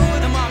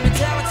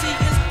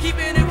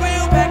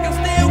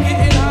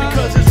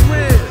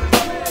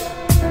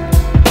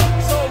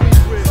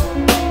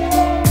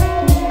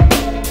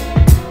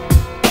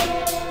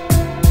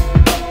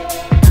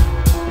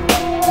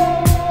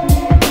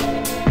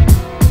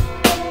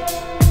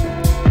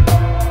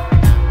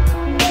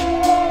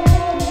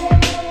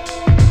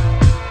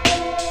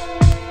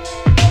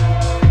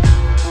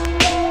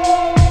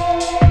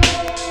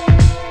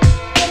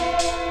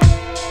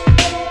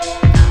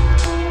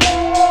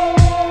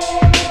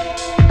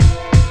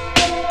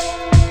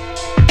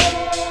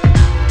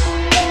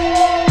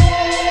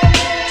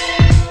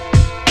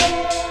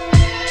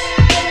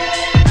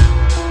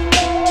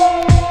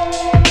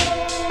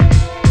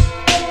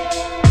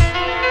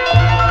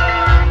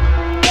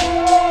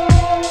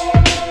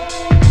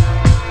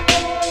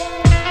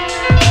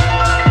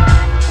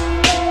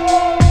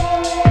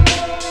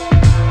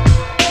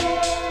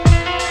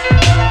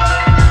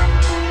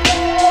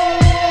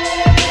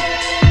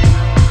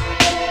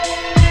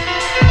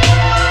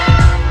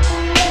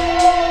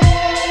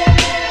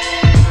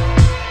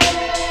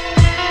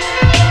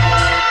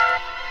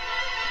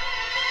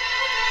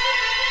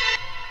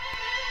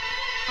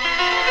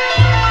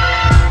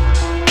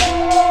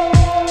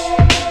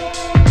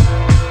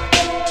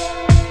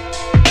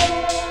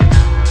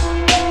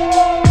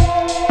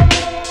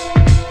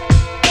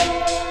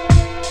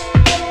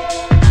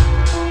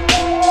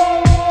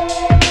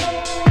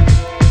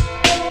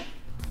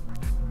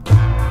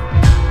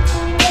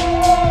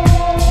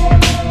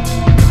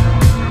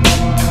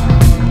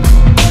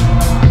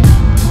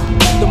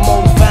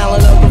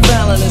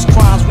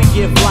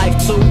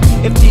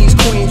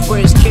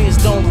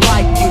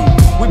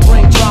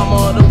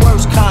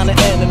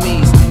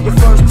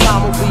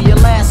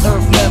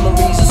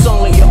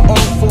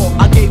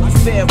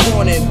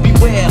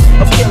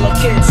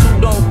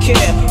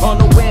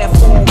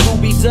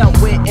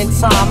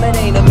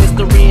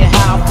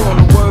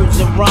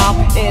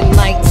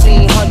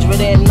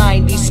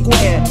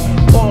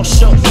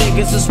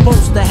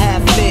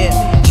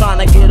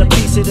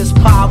piece of this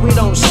pie we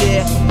don't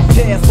share.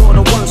 Prepare for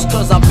the worst,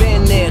 cause I've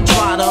been there.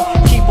 Try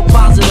to keep a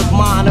positive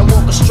mind and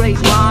walk a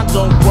straight line,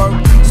 don't work.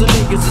 So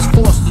niggas is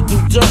forced to do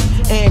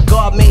dirt, and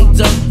God made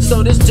dirt,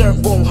 so this dirt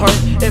won't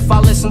hurt. If I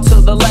listen to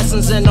the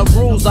lessons and the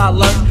rules I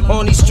learned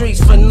on these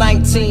streets for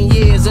 19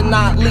 years and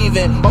not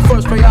leaving. My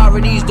first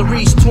priority is to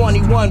reach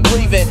 21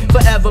 breathing.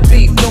 Forever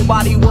beef,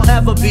 nobody will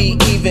ever be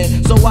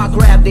even. So I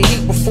grab the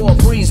heat before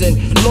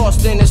breezing.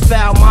 Lost in this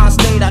foul mind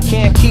state, I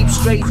can't keep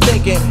straight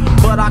thinking,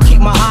 but I keep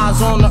my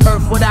eyes on the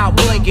earth without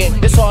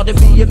blinking. It's hard to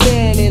be a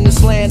man in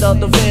this land of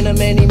the venom.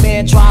 Any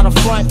man try to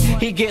front,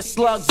 he gets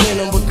slugs in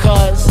him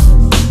because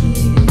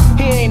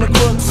he ain't a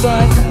crook,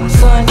 son.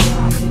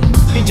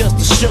 He just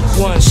a shook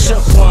one.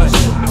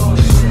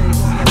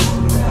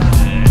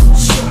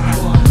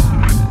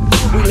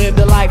 We live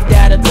the life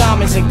that of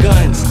diamonds and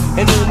guns,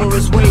 in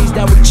numerous ways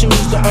that we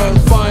choose to earn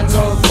funds.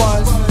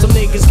 Some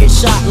niggas get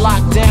shot,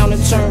 locked down,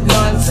 and turn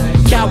guns.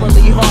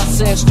 Cowardly hearts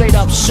and straight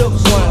up shook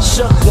ones.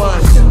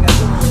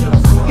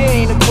 He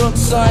ain't a crook,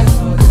 son.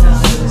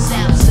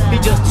 He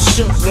just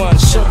a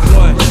shook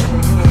one.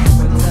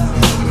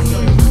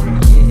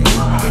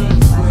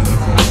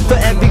 For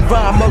every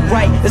rhyme I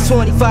write, it's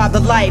 25 to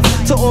life.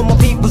 To all my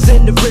peoples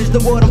in the bridge, know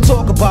what I'm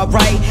talking about,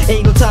 right?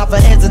 Ain't no time for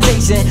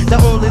hesitation,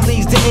 that only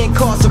leads to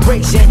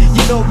incarceration.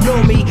 You don't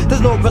know me, there's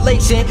no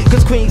relation,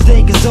 cause Queens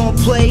niggas don't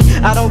play.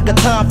 I don't got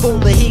time for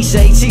the he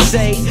say, she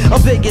say.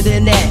 I'm bigger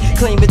than that,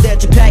 claiming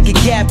that you pack a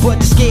gap,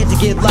 but you're scared to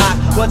get locked.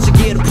 Once you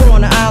get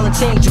upon the island,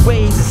 change your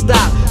ways and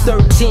stop.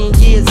 13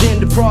 years in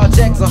the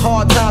projects, a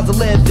hard times to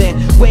live in.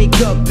 Wake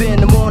up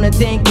in the morning,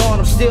 thank God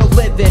I'm still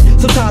living.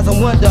 Sometimes I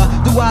wonder,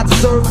 do I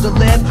deserve to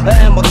live? Or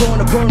am I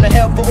gonna burn to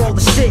hell for all the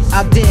shit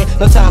I did?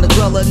 No time to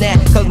dwell on that,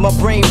 cause my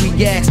brain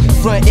reacts.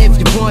 Front if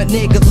you want,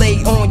 nigga,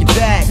 lay on your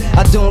back.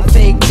 I don't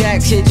fake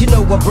jack shit, you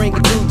know I bring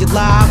it through your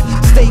life.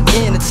 Stay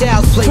in the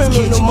child's place,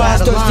 kid, you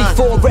out of line. Thirsty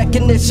for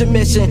recognition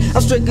mission.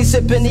 I'm strictly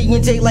sipping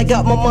E&J like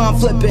got my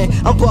mind flipping.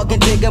 I'm bugging,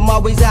 digging my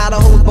ways out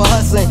of hoes by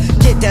hustling.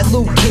 Get that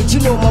loot, kid,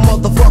 you know my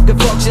motherfucking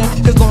function.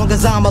 Cause long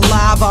as I'm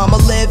alive, I'ma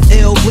live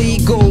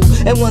illegal.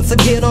 And once I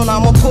get on,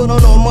 I'ma put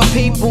on all my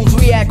peoples.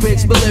 React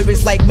rich, but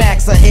lyrics like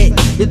Max, I hit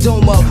your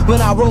dome up.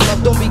 When I roll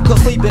up, don't be caught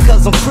sleeping,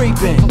 cause I'm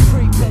creeping.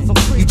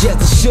 You just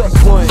a shook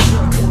one.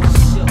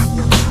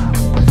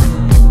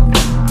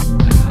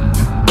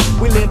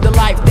 We live the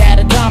life that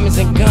of diamonds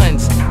and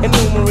guns, in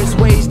numerous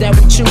ways that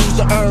we choose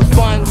to earn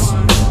funds.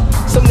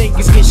 Some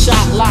niggas get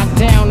shot, locked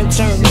down, and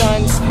turn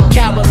guns.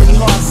 Cowardly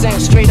hearts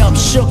and straight up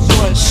shook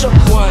ones.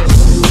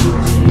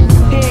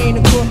 He ain't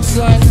a crook,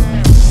 son.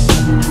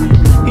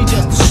 He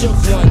just a shook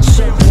one.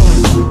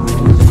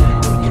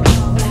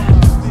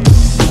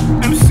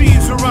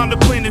 MCs around the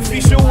planet,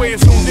 feast your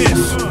ways on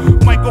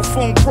this.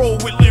 Microphone pro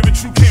with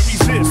lyrics you can't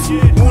resist.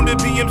 Wanna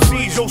be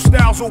MCs, your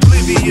style's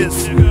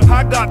oblivious.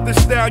 I got the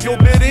style your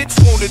bitch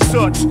wanna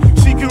touch.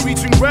 She can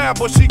reach and grab,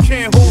 but she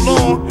can't hold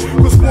on.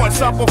 Cause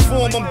once I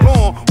perform, I'm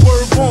gone.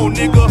 Word on,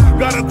 nigga.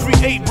 Gotta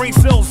create, brain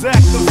cells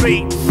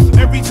activate.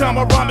 Every time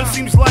I rhyme, it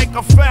seems like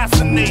I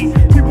fascinate.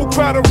 People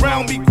crowd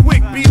around me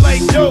quick, be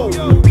like, yo,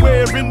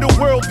 where in the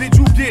world did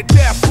you get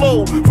that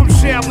flow? From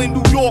Shaolin,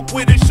 New York,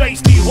 with a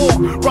shiesty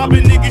hawk.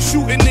 Robbing niggas,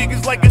 shooting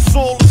niggas like it's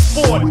all a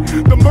sport.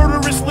 The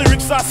murderous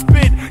lyrics I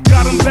spit,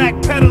 got them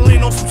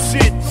backpedaling on some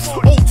shit.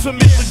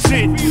 Ultimate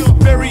legit.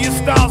 Various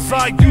styles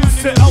I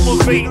use to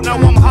elevate. Now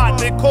I'm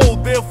hot and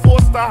cold, they're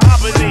forced to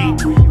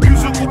hibernate.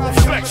 Musical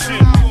perfection,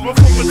 but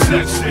for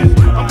protection.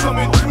 I'm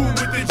coming through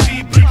with the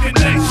GP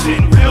connection.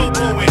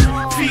 Elbowing,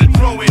 feet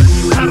throwing.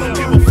 I don't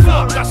give a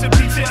fuck, I should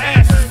beat your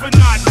asses for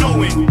not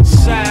knowing.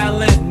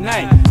 Silent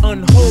night,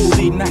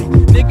 unholy night.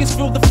 Niggas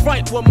feel the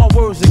fright when my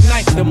words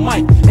ignite the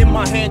mic. In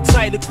my hand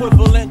tight,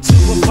 equivalent to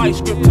a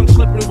vice grip. Tongue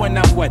slippery when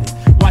I'm wetted.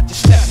 Watch your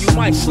step, you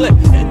might slip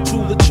into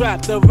the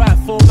trap. The rap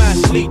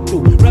format's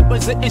lethal.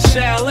 Representing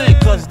Shaolin,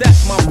 cause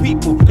that's my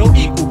people. No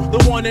equal,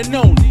 the one and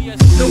only.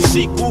 No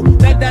sequel,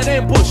 that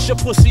ambush. Your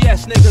pussy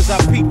ass niggas, I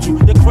peeped you.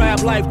 The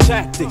crab life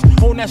tactics,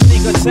 on that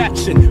sneak attack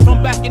shit.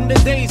 From back in the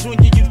days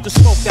when you used to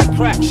smoke that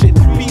crack shit.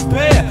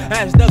 Prepare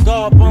as the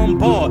guard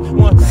bombard.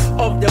 One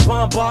of the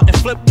bombard and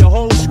flip your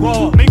whole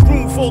squad. Make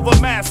room for the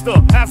master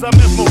as I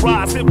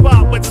mesmerize.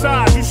 Hip-hop with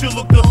size, you should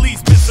look the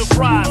least bit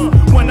surprised.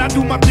 When I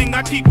do my thing,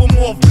 I keep them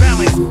off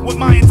balance. With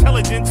my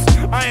intelligence,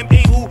 I am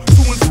able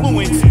to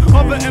influence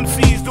other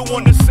MCs to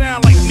want to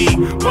sound like me.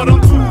 But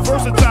I'm too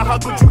versatile, how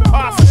could you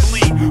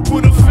possibly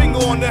put a finger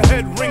on the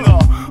head ringer?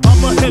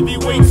 I'm a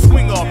heavyweight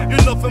swinger,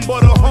 you're nothing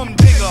but a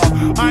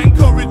humdinger. I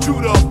encourage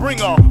you to bring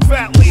a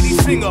fat lady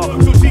singer,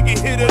 so she can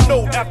hit a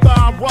note after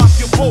I rock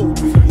your boat.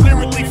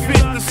 Lyrically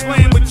fit to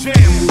slam a jam.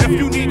 If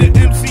you need an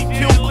MC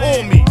kill,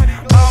 call me.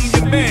 I'm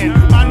your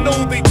man, I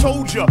know they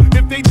told ya.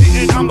 If they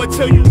didn't, I'ma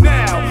tell you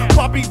now.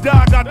 Poppy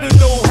Dog got the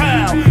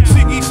know-how.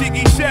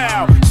 Shiggy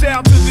shout,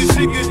 shout to the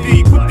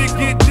shiggity. Quick to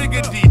get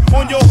diggity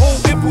on your whole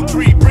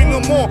infantry. Bring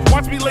them on,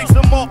 watch me lace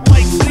them up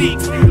like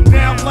sneaks.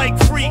 Down like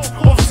freaks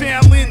off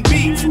Shaolin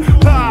beats.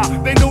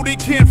 They know they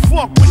can't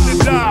fuck with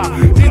the die.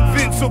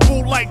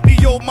 Invincible like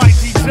the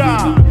almighty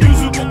Jah.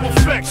 Musical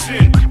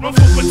perfection, run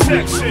for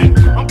protection.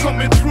 I'm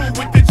coming through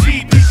with the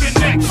GP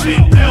connection.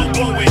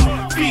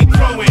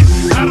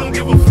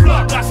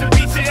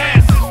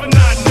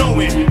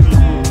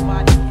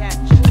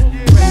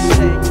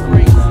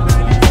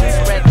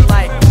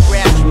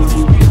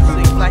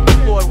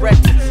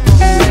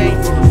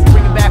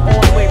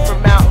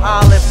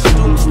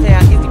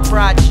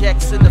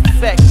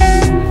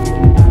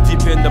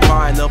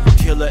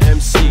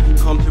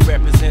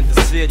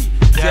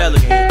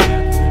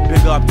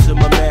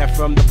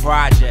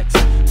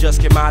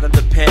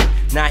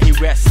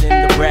 rest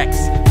in the Rex.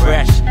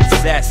 Fresh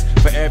success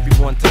for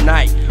everyone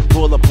tonight.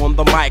 Pull up on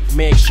the mic,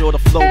 make sure the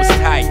flow is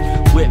tight.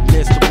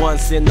 Witness the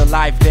once in the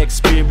life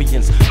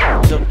experience.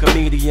 The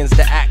comedians,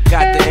 the act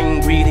got the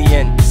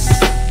ingredients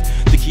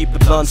to keep the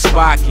blunt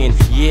sparking.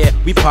 Yeah,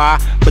 we pie,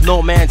 but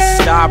no man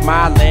stop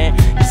my land.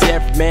 Cause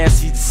every man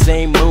sees the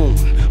same moon.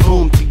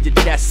 Boom to your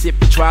chest if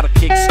you try to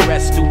kick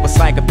stress to a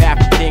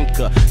psychopathic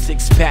thinker.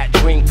 6-pack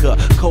drinker,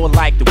 cold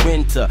like the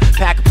winter.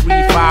 Pack a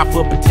 3-5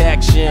 for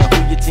protection.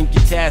 Who you think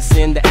you're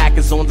testing? The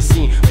actors on the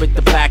scene with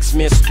the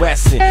blacksmith's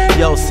Wesson.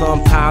 Yo,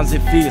 sometimes it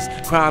feels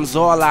crime's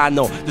all I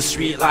know. The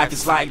street life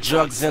is like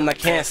drugs and I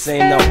can't say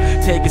no.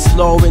 Take it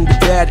slow in the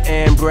dead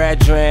end,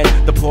 brethren.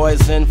 The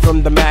poison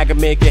from the maggot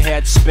make your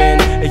head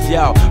spin. And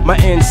yo, my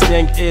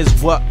instinct is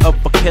what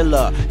of a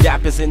killer.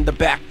 Yap is in the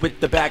back with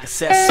the bag of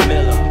Seth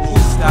Miller. Who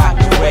stopped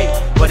the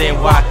way, but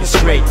ain't walking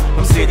straight.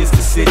 From cities to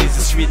cities,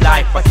 the street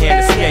life I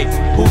can't escape.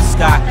 Who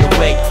stopped the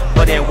way,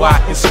 but ain't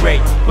walking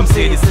straight. From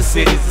cities to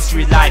cities, the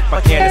street life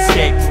I can't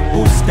escape.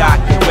 Who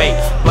stopped the way,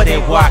 but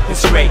ain't walking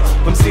straight.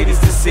 From cities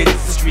to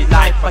cities, the street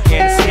life I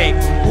can't escape.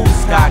 Who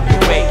stopped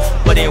the way,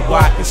 but ain't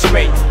walking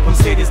straight. From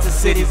cities to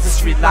cities, the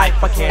street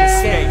life I can't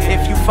escape.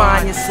 If you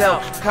find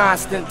yourself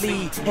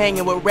constantly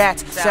hanging with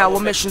rats, sour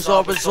missions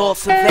are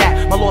results of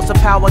that. My loss of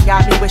power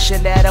got me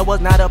wishing that I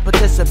was not a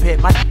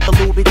participant. My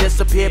Louie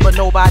disappeared, but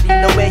nobody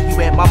know where he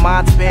went. My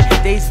mind's bent,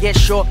 days get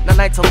short, the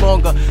nights are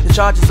longer. The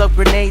charges of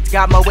grenades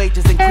got my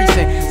wages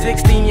increasing.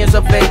 16 years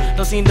of age,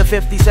 don't seem the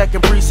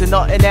 52nd precinct.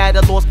 Nothing at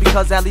a loss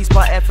because at least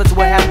my efforts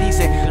were half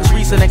decent. This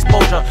recent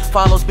exposure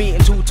follows me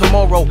into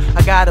tomorrow.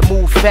 I gotta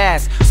move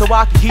fast so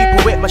I can keep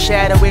it with my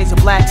shadow ways of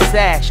black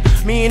sash.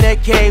 Me and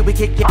that K, we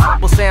kick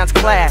it, sounds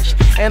clash.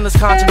 Endless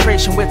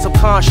concentration with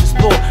subconscious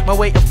thought. My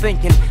way of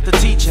thinking, the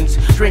teachings,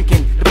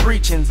 drinking, the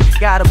preachings.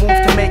 Gotta move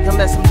to make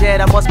unless I'm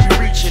dead, I must be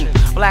reaching.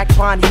 Black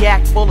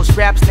Pontiac, full of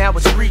straps, now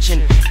it's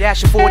reaching.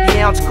 Dash a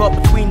 40-ounce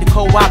cup between the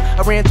co-op.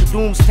 I ran through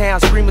Doomstown,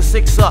 screaming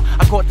 6 up.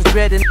 I caught the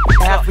dread and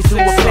halfway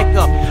through a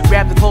pickup.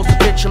 Grab the closer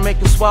picture, make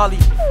them swallow.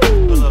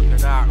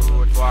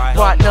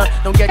 Partner,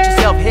 don't get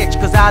yourself hitched,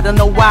 cause I don't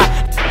know why.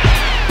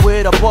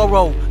 With a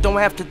borrow, don't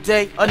have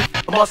today, I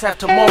must have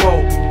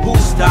tomorrow. Who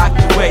stopped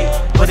the way,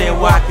 but ain't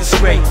walking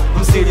straight.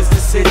 From cities to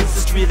cities, the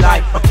street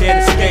life I can't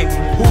escape.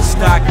 Who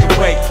stopped the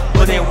way,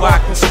 but ain't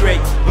walking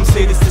straight. From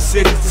cities to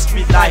cities, the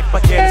street life I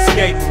can't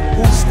escape.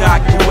 Who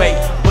stopped the way,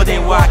 but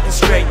ain't walking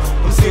straight.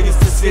 From cities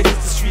to cities,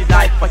 the street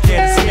life I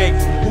can't escape.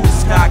 Who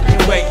stopped the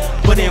way,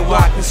 but ain't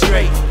walking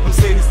straight. From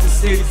cities to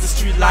cities, the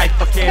street life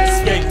I can't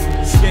escape.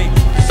 Escape,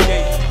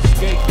 escape,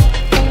 escape.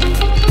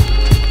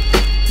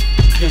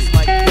 Just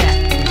like that.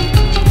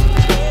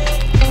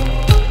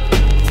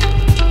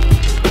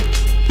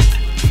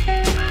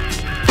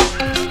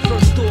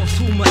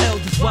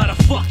 Why the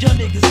fuck y'all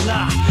niggas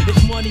lie? If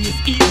money is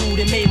evil,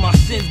 then made my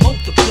sins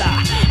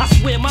multiply. I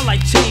swear my life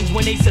changed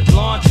when they said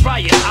launch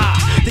riot high.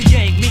 The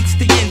yang meets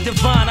the yin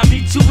divine, I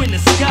meet you in the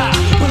sky.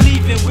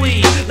 Believe in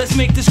weed, let's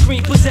make the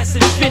screen possess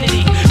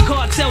infinity.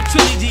 Cartel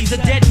trilogies, a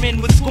dead man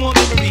with scorn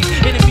memories.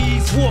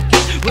 Enemies walking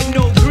with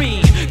no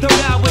green. The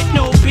ride with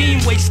no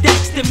beam, waste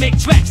stacks to make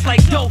tracks like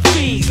dope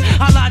fiends.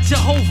 Allah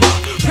Jehovah,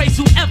 praise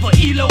whoever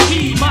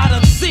Elohim I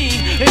done seen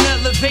and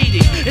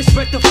elevated. And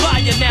spread the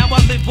fire, now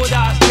I live with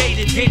eyes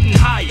jaded, getting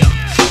higher.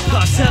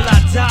 Cartel I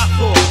die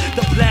for,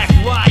 the black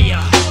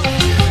wire.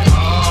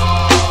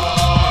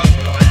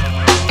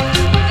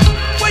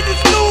 When you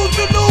snooze,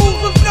 you lose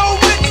with no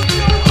risk.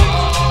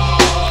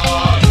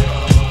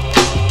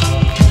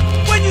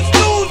 When you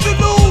snooze, you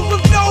lose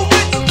with no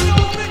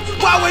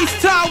risk. Why waste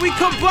time? We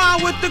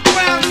combine with the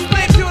ground.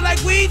 Flame pure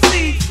like weed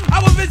seeds.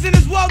 Our vision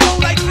is well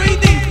known like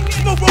 3D.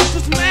 Smoke ropes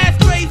with some ass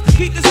braids to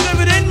keep the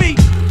spirit in me.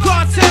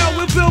 Cartel,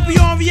 we're built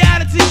beyond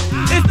reality.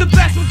 It's the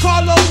best with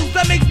Carlos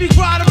that makes me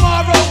cry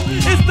tomorrow.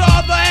 It's the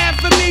other half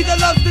of me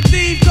that loves the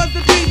thieves, cause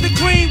the thieves are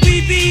green.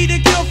 We be the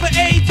kill for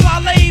AIDS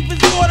while lave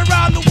is brought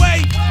around the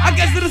way. I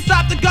guess it'll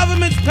stop the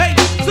government's pay.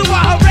 So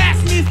why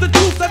harass me? It's the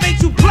truth that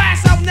makes you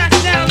blast out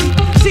nationality.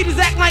 Cheaters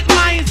act like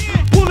lions,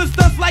 pulling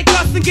stuff like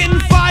us and getting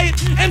fired.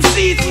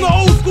 MCs from the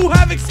old school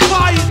have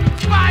expired.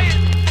 Fired.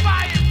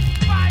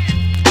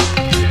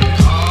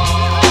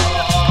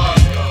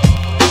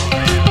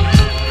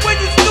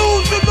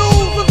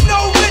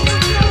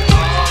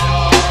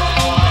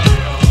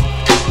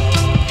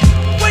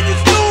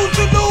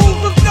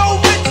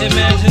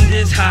 Imagine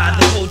this high,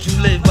 the code you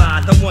live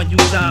by, the one you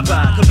die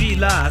by. Could be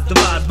lies,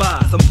 divide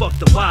by, some fuck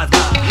the wise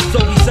lie. So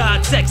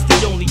besides sex,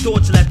 the only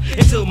torch left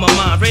until my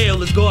mind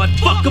rail is God.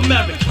 Fuck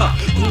America,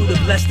 who the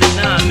less than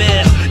 9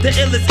 mil. The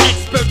illest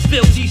experts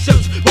fill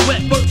t-shirts with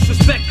wet works,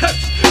 respect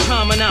hurts.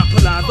 Time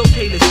monopolize,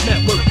 okay, let's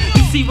network.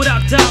 You see,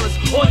 without dollars,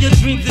 all your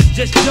dreams is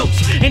just jokes.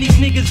 And these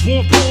niggas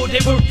want poor, they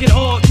working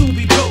hard to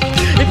be broke.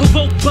 They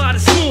provoked by the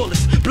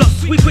smallest,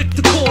 plus we quick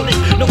to call it.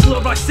 No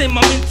Clorox in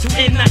my mental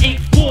and I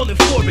ain't falling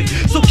for it.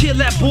 So kill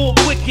that bull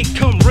quick and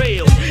come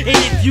real. And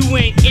if you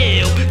ain't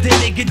ill, then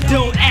nigga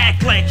don't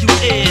act like you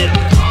ill.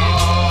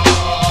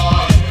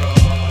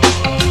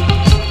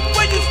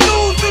 When you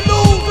snooze, you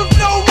lose with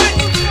no risk.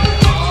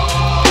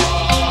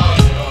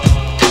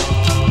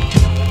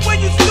 When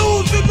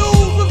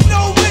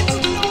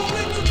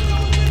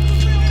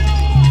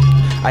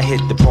I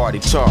hit the party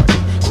tardy,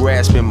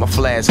 grasping my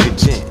flask of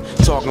gin,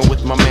 talking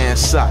with my man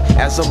Saga.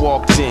 As I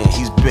walked in,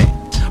 he's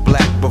bent,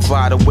 black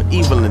bravado with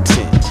evil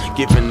intent,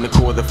 giving the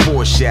core the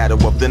foreshadow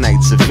of the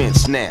night's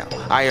events. Now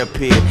I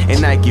appeared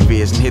in Nike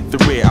Viz and hit the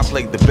rear. I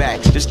played the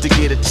back just to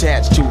get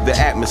attached to the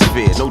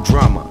atmosphere. No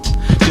drama,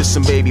 just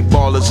some baby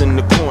ballers in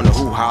the corner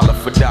who holler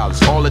for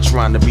dollars. All are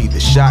trying to be the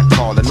shot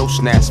caller, no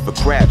snaps for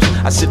crabs.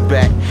 I sit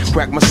back,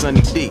 crack my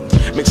Sunny D,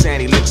 mix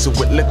Annie elixir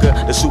with liquor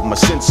to suit my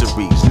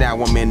sensories.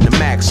 Now I'm in the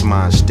max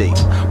mind state,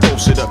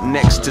 posted up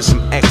next to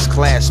some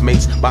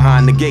ex-classmates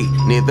behind the gate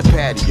near the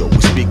patio.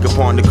 We speak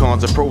upon the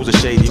cons and pros of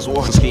shadies,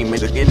 or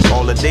scheming against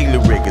all the daily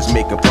riggers,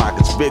 making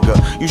pockets bigger.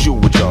 Usual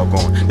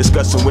jargon,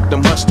 discussing with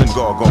them hustling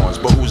gargons,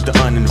 but who's the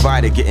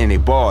uninvited getting a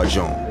barge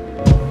on?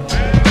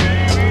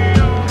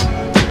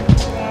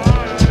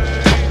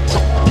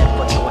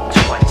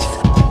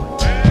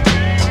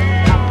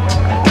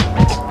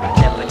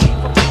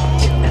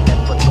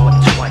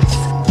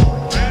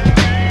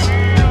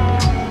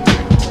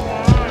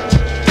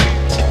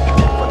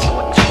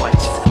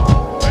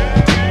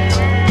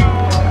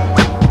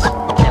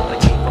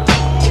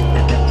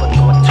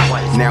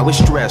 Now it's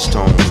stress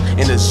tones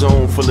in a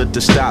zone full of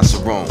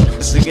testosterone.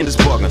 This again is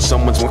bugging,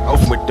 someone's went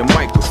off with the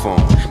microphone.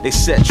 They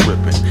set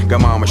tripping,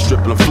 got mama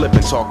stripping and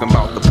flipping, talking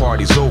about the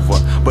party's over,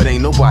 but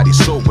ain't nobody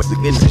sober.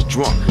 Again is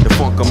drunk, the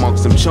funk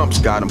amongst them chumps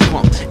got them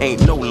pumped.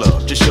 Ain't no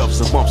love, just shoves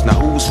and bumps. Now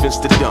who's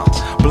fenced the dump?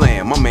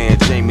 Blam, my man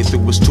Jamie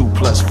threw his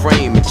 2+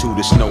 frame into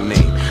this no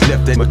name.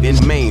 Left that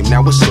in Maine,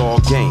 now it's all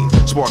game.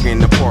 Sparking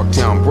the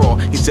Parktown brawl,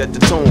 he set the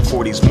tone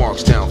for these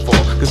marks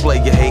downfall. Cause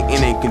play your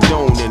hating ain't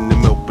condoned in the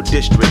Miilkbone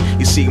district.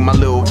 You see my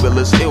little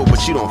villa's ill,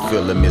 but you don't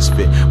feel a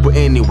misfit. But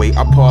anyway,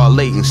 I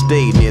parlayed and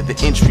stayed near the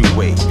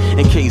entryway,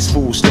 in case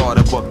fools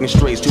started bucking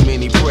strays. Too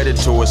many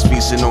predators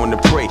feasting on the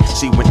prey.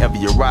 See, whenever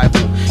your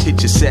rival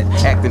hit your set,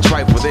 acting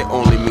trifle, their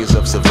only means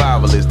of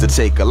survival is to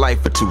take a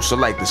life or two. So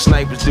like the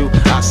snipers do,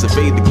 I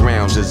surveyed the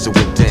grounds as it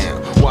went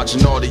down,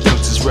 watching all the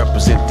youngsters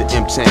represent the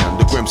M-Town.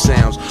 The grim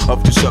sounds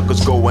of two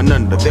suckers going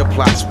under, their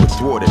plots were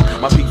thwarted.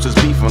 My peeps was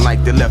beefing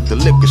like they left the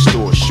liquor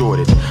store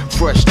shorted.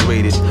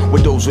 Frustrated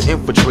with those who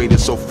infiltrated,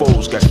 so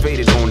foes got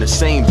faded on the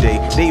same day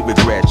David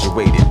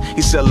graduated.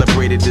 He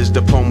celebrated his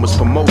diploma's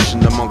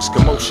promotion amongst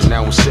commotion.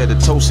 Now instead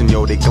of toasting,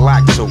 yo, they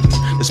Glock toting.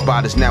 The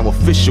spot is now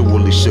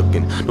officially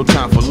shooken. No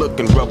time for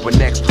looking,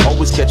 rubbernecks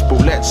always catch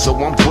bullets, so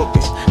I'm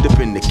booking. Dip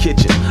in the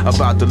kitchen,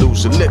 about to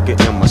lose the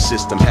liquor in my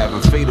system,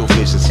 having fatal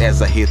visions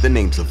as I hear the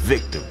names of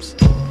victims.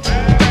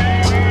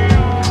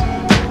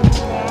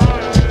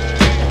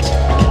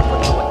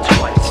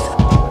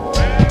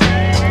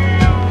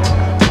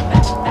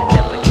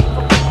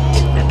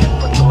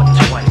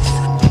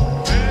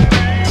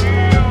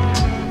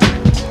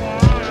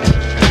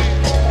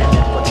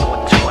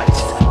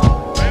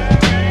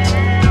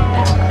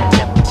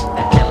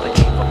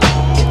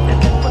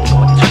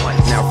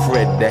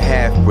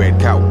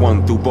 Caught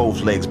one through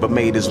both legs, but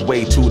made his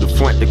way to the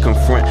front to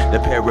confront the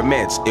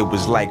paramedics. It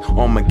was like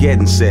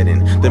Armageddon setting.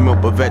 The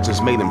Miilkbone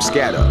veterans made him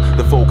scatter.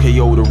 The folk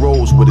KO'd the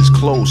rose with his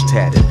clothes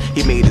tattered.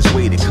 He made his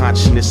way to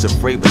consciousness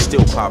afraid, but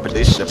still popping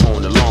this shit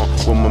on the lawn.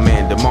 When my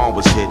man Damon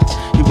was hit,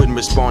 he wouldn't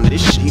respond to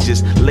this shit. He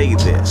just laid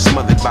there,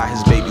 smothered by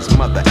his baby's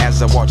mother.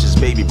 As I watched his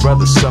baby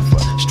brother suffer,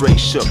 straight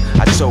shook.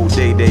 I told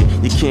Day Day,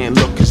 you can't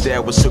look, his dad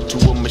was hooked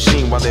to a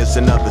machine while there's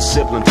another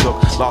sibling took.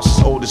 Lost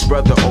his oldest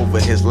brother over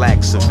his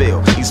lack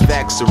Seville. These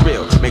facts are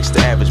real, makes the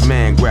average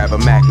man grab a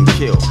Mac and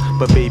kill.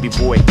 But baby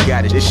boy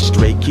got it, it's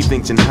straight. Keep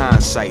things in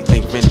hindsight,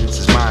 think vengeance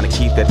is mine to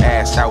keep that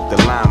ass out the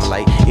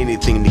limelight.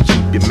 Anything to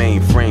keep your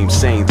mainframe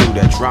sane through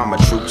that drama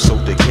troop.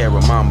 So take care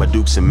of mama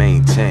dukes and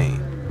maintain.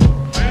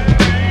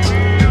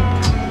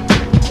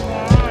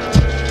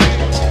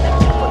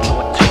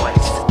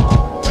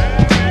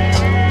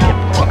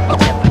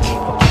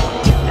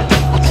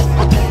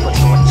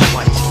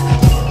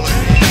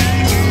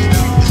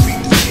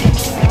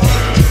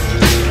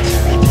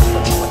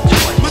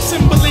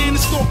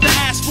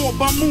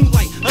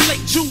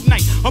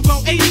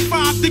 About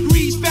 85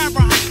 degrees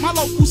Fahrenheit. My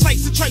local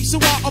sights a trace, so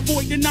I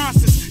avoid the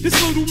nonsense. This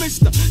little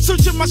mister,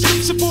 searching my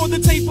scripture for the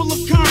table of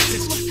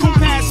contents. Come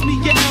past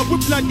me, yeah,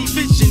 with bloody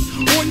vision.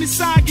 On the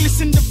side,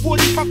 glisten the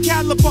 45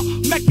 caliber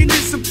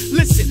mechanism.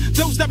 Listen,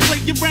 those that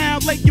play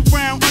around, lay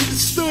around,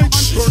 understood.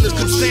 Burners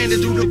could stand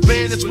and do the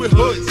bandits with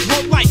hoods.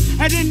 More light,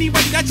 at any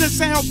rate, I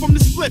just held from the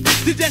split.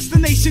 The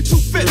destination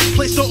 2/5.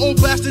 Place the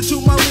old bastard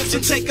to my lips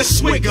and take a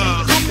swigger.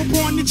 Come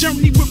upon the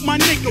journey with my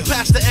nigga.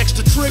 Pass the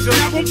extra trigger.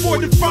 Now I'm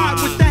fortified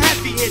with the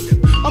heavy hitter.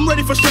 I'm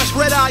ready for stress,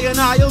 red eye and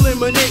I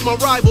eliminate my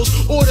rivals.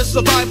 Order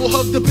survival,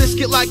 hug the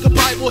biscuit like a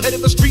Bible. Head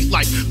of a street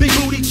light, big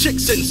booty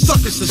chicks and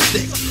suckers to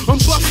stick. I'm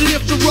busting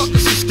if the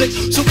ruckus is thick,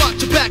 so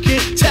watch your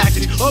backhand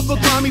tactics. of a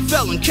grimy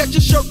felon. Catch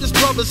a shirt this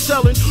brother's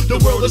selling.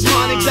 The world is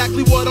mine,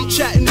 exactly what I'm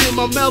chatting in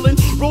my melon.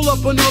 Roll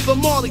up another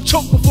Marley,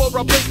 choke before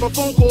I place my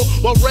phone call.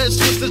 While Rez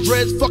twists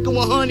dreads, fucking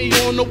with honey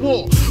on the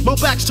wall. My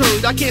back's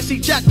turned, I can't see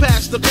Jack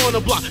past the corner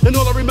block. And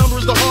all I remember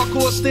is the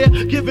hardcore stare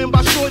given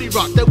by Shorty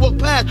Rock that walked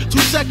past 2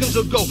 seconds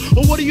ago.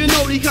 Well, what do you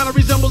know? He kinda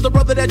resembles the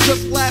brother that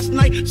just last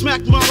night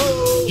smacked my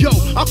Yo,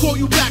 I'll call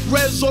you back,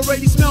 Rez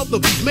already smelled the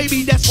beat.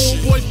 Maybe that's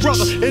old boy's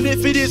brother, and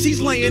if it is, he's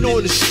laying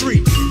on the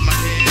street. My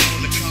hand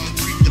on the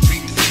concrete, the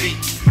beat the beat.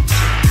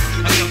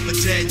 Another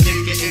dead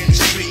nigga in the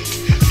street.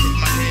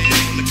 My hand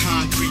on the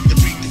concrete, the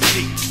beat the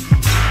beat.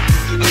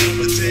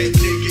 Another dead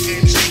nigga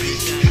in the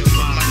street.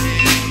 My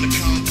hand on the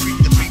concrete,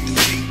 the beat the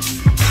beat.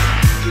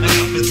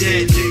 Another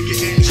dead nigga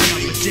in the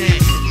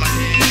street. My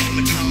hand on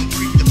the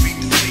concrete, the beat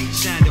the beat.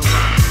 Shadowz.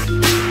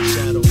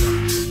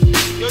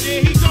 Yo,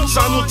 there he goes.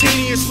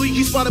 Simultaneously,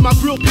 he spotted my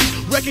grill piece.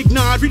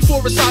 Recognized, reached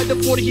for a side, the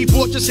 40 he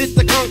bought just hit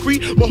the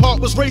concrete. My heart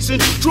was racing,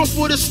 drawn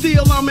for the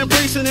steel. I'm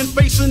embracing and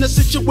facing a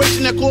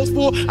situation that calls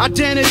for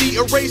identity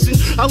erasing.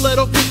 I let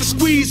off with the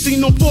squeeze,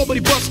 seen no fall, but he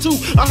bust too.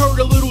 I heard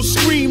a little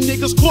scream,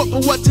 niggas caught,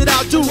 but what did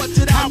I do?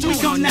 How we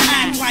gonna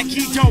act like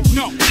he don't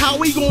know? How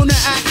we gonna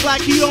act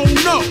like he don't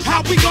know?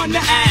 How we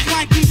gonna act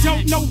like he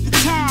don't know the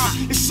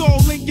time? It's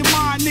all in your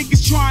mind,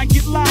 niggas try and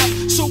get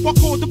live. So I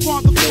called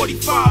upon the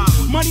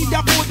 45. Money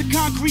that for the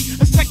concrete,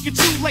 a second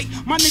too late.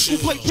 My nickel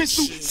plate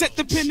pistol set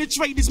to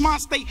penetrate his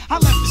mind state. I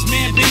left this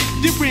man bent,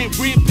 then ran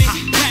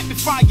rampant, rapid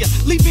fire,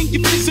 leaving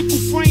your physical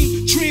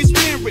frame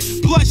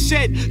transparent,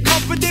 bloodshed,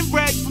 covered in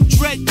red from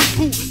dread to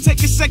boot.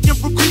 Take a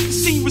second, recruit the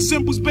scene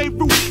resembles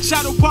Beirut.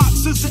 Shadow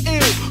boxes are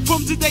ill,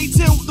 from today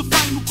till the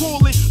final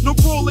calling. No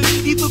brawling,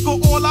 either go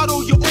all out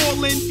or you're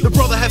all in. The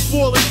brother has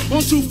fallen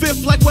on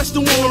 2/5 like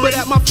Western Warren, but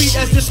at my feet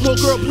as this small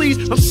girl please.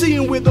 I'm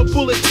seeing where the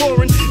bullet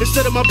pouring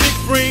instead of my big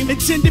frame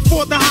intended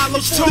for the hollow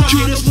stone. The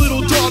cutest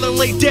little darling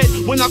lay dead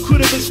when I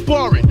could have been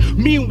sparring.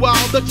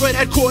 Meanwhile, the threat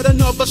had caught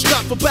another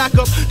strap for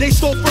backup. They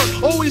stole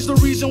first, always the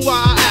reason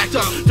why I act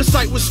up. The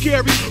sight was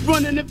scary,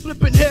 running and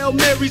flipping Hail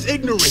Marys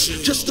ignorant.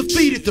 Just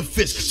defeated the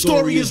fist,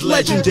 story is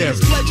legendary.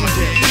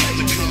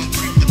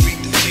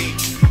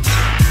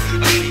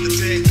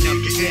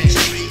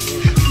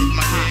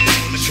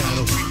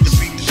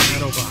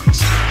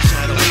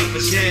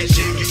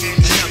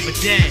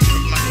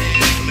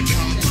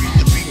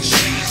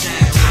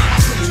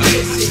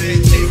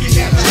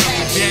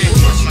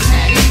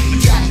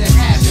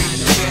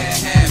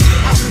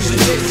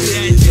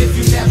 If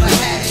you never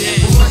had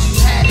it, but once you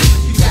had it,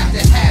 you got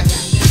to have it.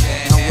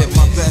 I'm with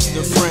my best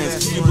of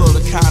friends. You blow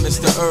the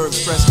kindest of herbs,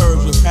 fresh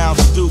herbs with pounds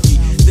of dookie.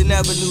 They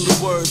never knew the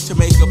words to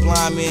make a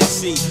blind man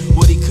see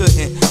what he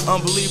couldn't.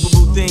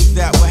 Unbelievable things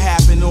that would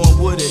happen on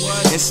Wooded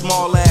and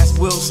small ass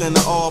Wilson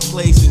to all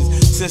places.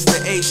 Since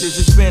the aces,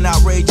 it's been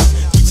outrageous.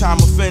 Time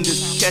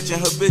offenders catching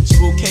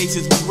habitual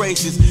cases with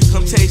races.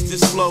 Come taste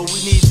this flow,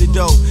 we need the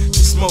dough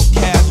to smoke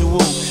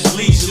casual,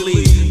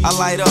 leisurely. I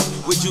light up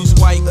with Juice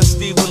White, a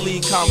Steve Lee,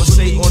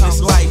 conversate on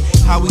this life,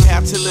 how we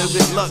have to live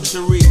in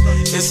luxury.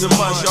 It's a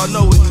must, y'all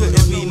know it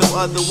couldn't be no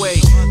other way.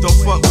 Don't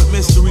fuck with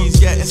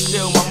mysteries yet, and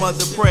still my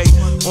mother pray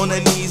on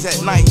her knees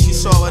at night. She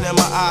saw it in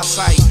my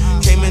eyesight.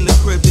 Came in the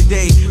crib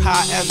today,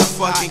 high as a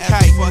fucking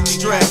kite.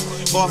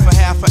 Stressed, bought for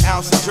half an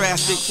ounce of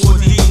drastic.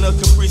 14 a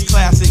Caprice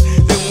Classic.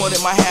 They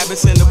wanted my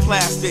habits in the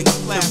plastic,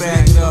 the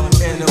bag up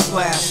in the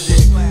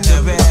plastic,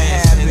 the bad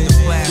habit in the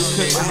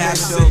plastic.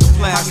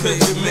 How could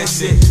you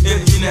miss it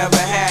if you never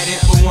had it?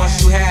 But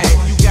once you had it,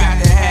 you got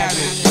to have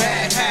it.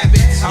 Bad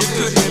habits. How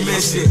could you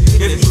miss it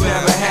if you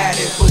never had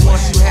it? But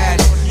once you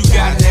had it, you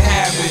got to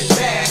have it.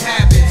 Bad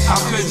habits. How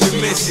could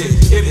you miss it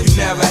if you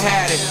never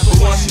had it?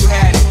 But once you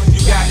had it,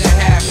 you got to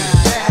have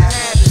it.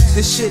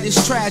 This shit is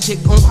tragic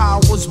on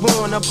how I was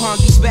born upon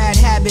these bad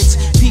habits.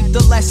 Peep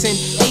the lesson,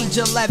 age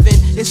 11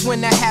 is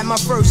when I had my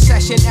first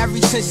session.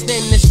 Ever since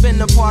then, it's been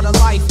a part of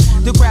life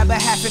to grab a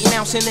half an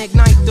ounce and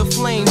ignite the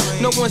flame.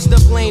 No one's to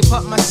blame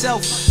but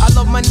myself. I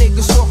love my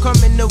niggas for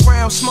coming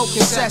around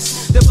smoking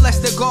cess. To bless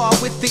the God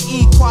with the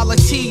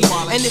equality.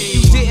 And if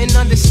you didn't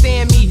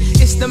understand me,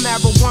 it's the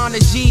marijuana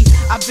G.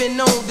 I've been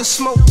known to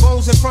smoke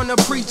bones in front of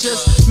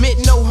preachers.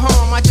 Meant no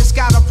harm, I just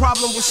got a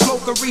problem with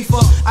smoking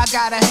reefer. I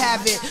gotta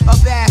have it, a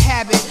bad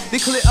habit to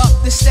clear up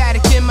the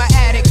static in my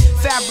attic.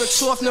 Fabric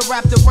softener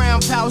wrapped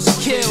around powers to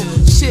kill.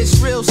 Shit's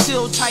real,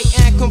 seal tight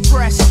and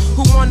compressed.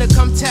 Who wanna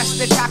come test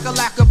the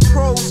cackalack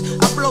pros?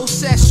 I blow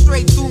sets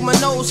straight through my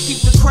nose, keep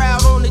the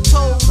crowd on their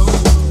toes.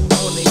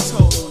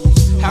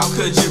 How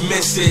could you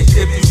miss it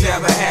if you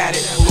never had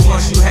it? But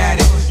once you had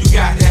it, you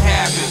got to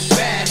have it.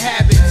 Bad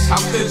habits. How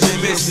could you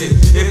miss it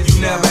if you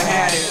never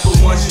had it? But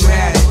once you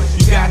had it,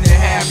 you got to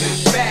have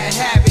it. Bad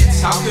habits.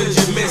 How could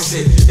you miss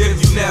it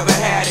if you never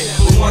had it?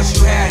 But once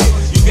you had it,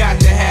 you got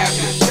to have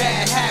it.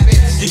 Bad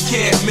habits. You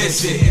can't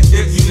miss it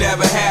if you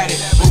never had it.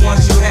 But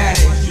once you had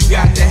it, you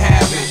got to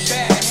have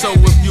it. So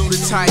if you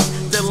the type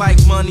that like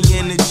money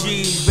and the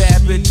G's,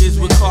 bad bitches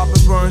with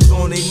carpet burns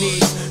on their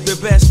knees, the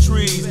best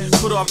trees,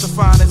 Put off the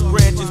finest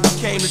branches, we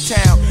came to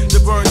town to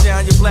burn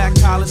down your black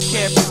college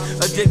campus.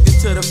 Addicted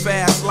to the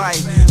fast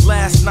life.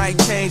 Last night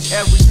changed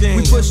everything.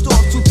 We pushed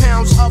off 2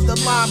 pounds of the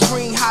lime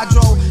green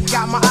hydro.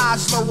 Got my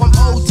eyes low, I'm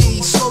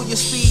OD. Slow your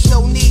speed,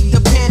 no need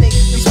to panic.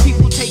 These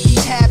people take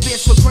these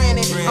habits for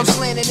granted. I'm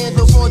slanted in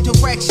the wrong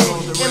direction.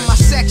 In my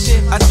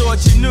section, I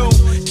thought you knew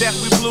that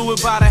we blew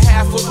about a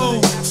half a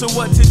ooh. So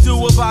what to do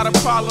about a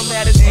problem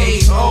that is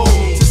age-old?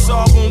 To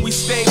solve when we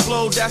stay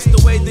low, that's the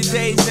way the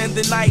days and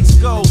the nights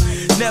go.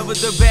 Never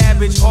the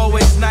bad bitch,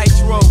 always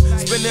nitro.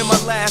 Spending my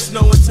last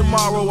knowing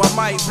tomorrow I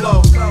might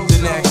blow. The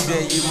next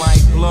day you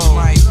might blow,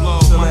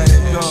 so let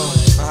it go.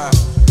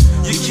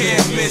 You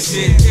can't miss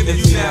it if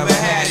you never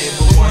had it,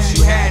 but once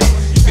you had it,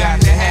 you got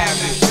to have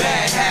it.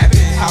 Bad habit,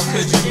 how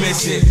could you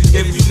miss it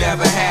if you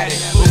never had it,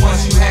 but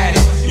once you had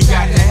it, you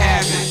got to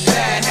have it.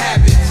 Bad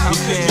habit, how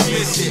could you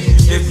miss it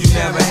if you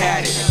never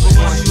had it, but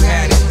once you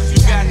had it, you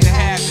got to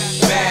have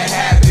it. Bad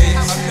habit,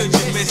 how could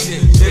you miss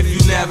it if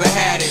you never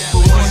had it,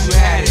 but once you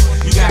had it,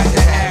 you got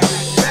to have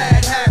it.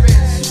 Bad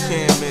habits, you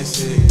can't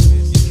miss it,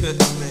 you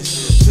couldn't miss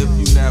it if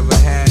you never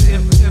had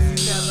it.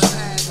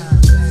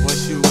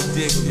 Once you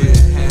addicted,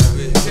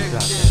 habit,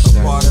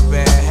 a part of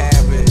bad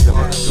habit.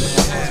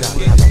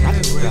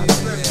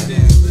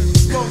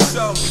 Smoke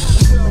so.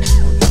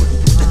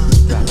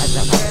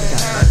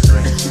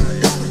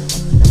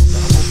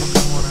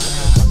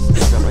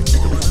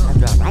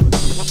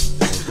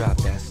 Drop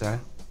that, son.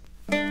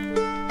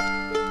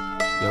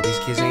 Yo, these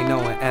kids ain't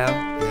knowing L.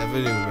 Never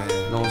knew, man.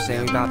 Know what I'm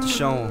saying? We about to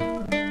show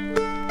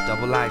them.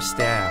 Double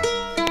lifestyle.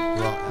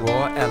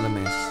 Raw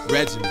elements.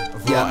 Regiment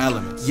of raw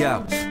elements.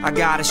 Yo, I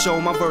gotta show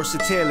my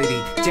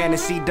versatility.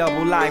 Genesee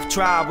double life,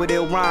 tribe with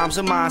ill rhymes.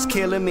 A mind's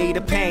killing me,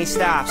 the pain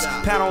stops.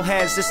 Panel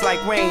heads just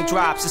like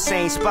raindrops. The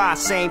same spot,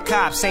 same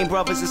cops, same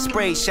brothers and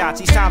spray shots.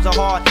 These times are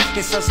hard.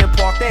 In Sunset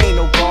Park, they ain't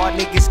no guard.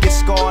 Niggas get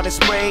scarred and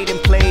sprayed and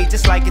played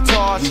just like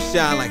guitars. We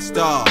shine like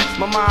stars.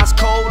 My mind's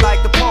cold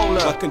like the polar.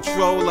 But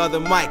control of the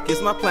mic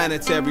is my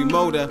planetary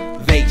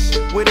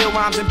motivation. With ill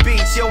rhymes and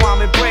beats, yo,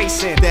 I'm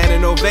embracing.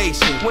 Standing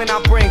ovation when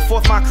I bring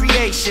forth my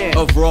creation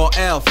of raw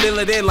L. Fill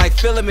it in like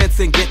filaments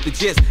and get the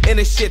gist. And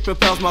this shit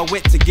propels my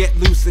wit to get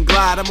loose and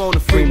glide. I'm on a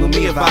free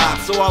Mumia vibe.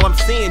 So all I'm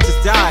seeing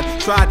just died.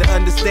 Tried to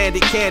understand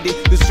it candy.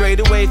 Then straight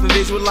away from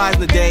visualizing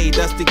the day.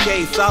 Dust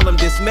decay, solemn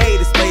dismay,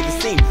 display the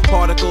scene.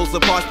 Particles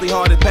of partially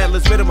hearted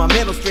peddlers rid of my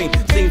mental stream.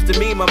 Seems to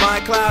me my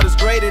mind cloud is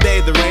gray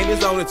today. The rain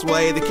is on its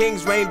way. The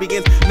king's reign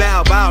begins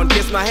now. Bow and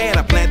kiss my hand.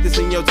 I plant this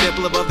in your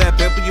temple above that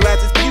pimple you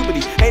as its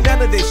puberty. Ain't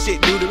none of this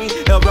shit new to me.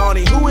 El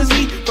Ronnie, who is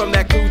he? From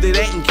that crew that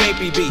ain't and can't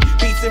be beat.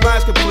 Beats and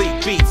rhymes complete.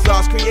 Beats,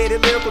 sauce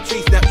created lyrical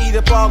treats. Now eat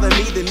up all and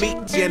eat and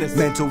meet Genesis.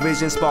 Mental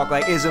vision spark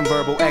like ism,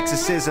 verbal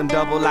exorcism,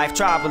 double life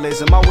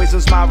tribalism. My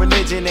wisdom's my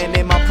religion, and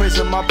in my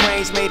prison, my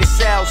brain's made of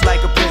cells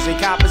like a prison.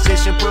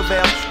 Composition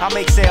prevails. I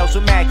make sales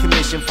with mad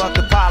commission. Fuck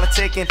the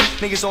politicking.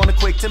 Niggas on the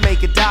quick to make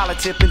 $1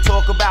 tip and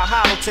talk about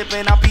hollow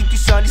tipping. I peep you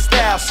sunny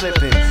style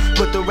slipping.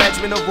 But the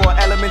regiment of raw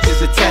elements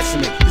is a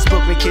testament. This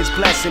Brooklyn kid's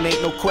blessing,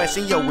 ain't no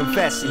question. Yo,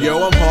 investing.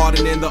 Yo, I'm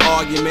hardening the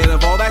argument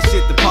of all that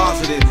shit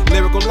deposited.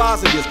 Lyrical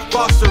lozenges,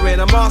 fostering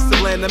a monster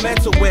blend of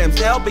mental whims.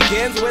 L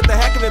begins with a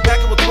heck of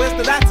impeccable twist,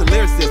 and that's a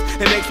lyricist.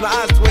 It makes my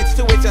eyes twitch,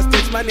 to which I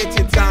stitch my niche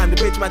in time to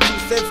pitch my 2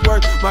 cents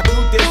worth. My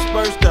crew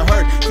dispersed to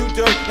hurt, to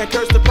dirt, and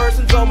curse the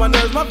persons on my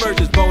nerves. My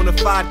version's bona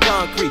fide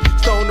concrete,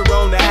 stone to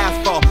roll to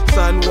asphalt,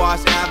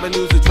 sun-washed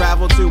avenues to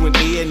travel to and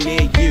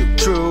near you.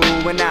 True,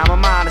 and now my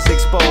mind is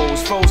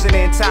exposed, frozen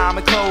in time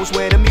and clothes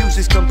where the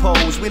music's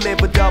composed. We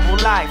live a double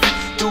life,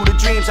 through the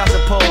dreams I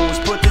suppose.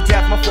 Put to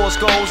death my force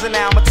goals, and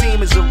now my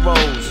team is a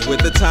rose.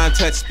 With the time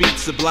touch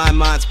speaks, sublime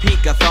minds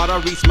peak. I thought I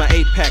reached my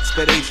apex,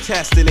 but age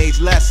test and age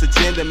less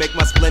agenda make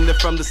my splendor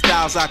from the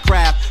styles I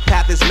craft.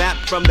 Path is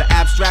mapped from the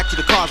abstract to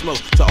the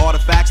cosmos, to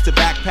artifacts to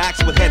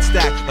backpacks with head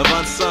stack of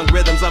unsung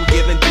rhythms. I'm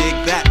giving dig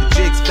that, the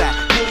jig's fat.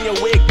 Peeling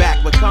your wig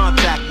back with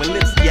contact. When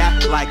lips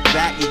yap like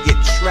that, you get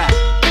trapped.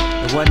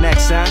 And what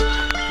next, son?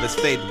 Let's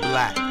fade to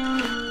black.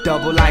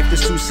 Double life,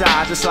 there's 2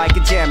 sides, just like a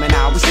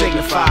Gemini. We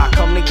signify,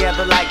 come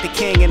together like the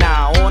king and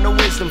I, on the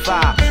wisdom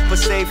vibe. But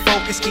stay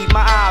focused, keep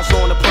my eyes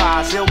on the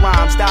prize. Ill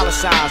rhymes, dollar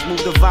signs,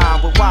 move the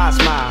vine with wise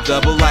minds.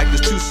 Double life,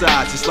 there's 2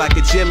 sides, just like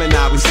a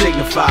Gemini. We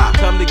signify,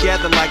 come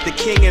together like the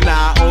king and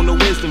I, on the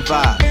wisdom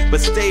vibe.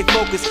 But stay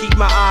focused, keep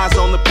my eyes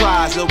on the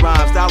prize. Ill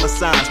rhymes, dollar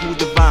signs, move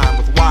the vine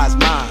with wise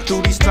minds.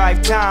 Through these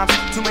strife times,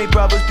 too many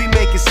brothers be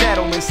making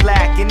settlements,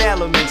 lacking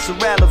elements,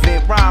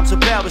 irrelevant rhymes,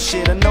 rebel the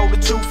shit. I know the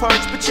truth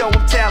hurts, but yo,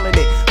 I'm telling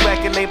it.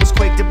 Record labels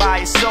quick to buy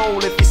your soul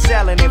if you're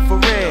selling it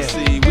for real.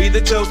 See, we the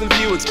chosen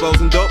few,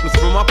 exposing dopeness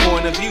from our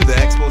point of view. The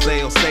expose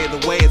will say the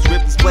way it's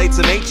ripped displayed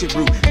some ancient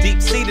root,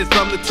 deep-seated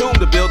from the tomb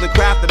to build and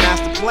craft the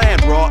master plan.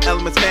 Raw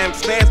elements, fam,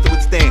 expands to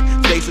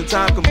withstand space and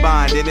time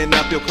combined. In an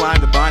uphill climb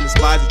to bind the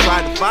spies and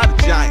try to find a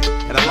giant,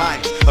 an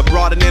alliance, a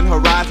broadening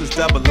horizons,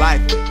 double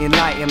life.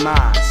 Enlighten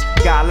minds,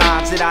 Got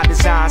lines that I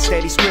design,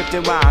 steady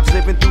scripting rhymes,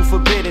 living through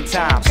forbidden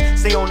times.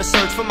 Stay on the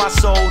search for my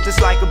soul,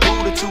 just like a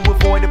Buddha to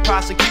avoid the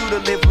prosecutor.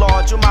 Live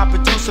large, you're my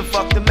producer,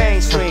 fuck the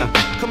mainstream.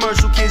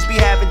 Commercial kids be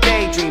having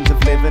daydreams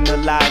of living a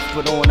life,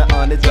 but on the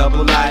under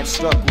double life,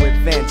 struck with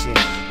vengeance.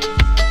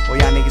 Well,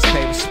 y'all niggas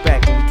pay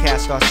respect when we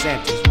cast our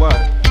sentence,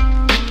 word.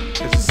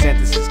 Cause the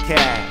sentence is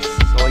cast,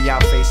 so all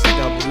y'all facing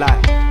double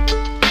life.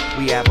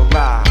 We have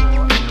arrived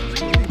on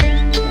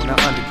the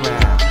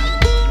underground,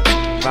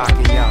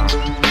 rockin' y'all,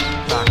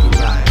 rockin'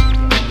 life,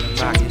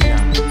 rockin'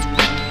 y'all,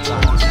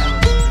 rockin' y'all.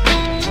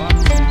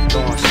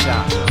 Long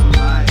shot,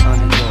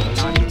 underdog,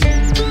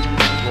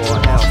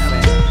 boy,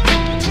 F.A.T.A.L.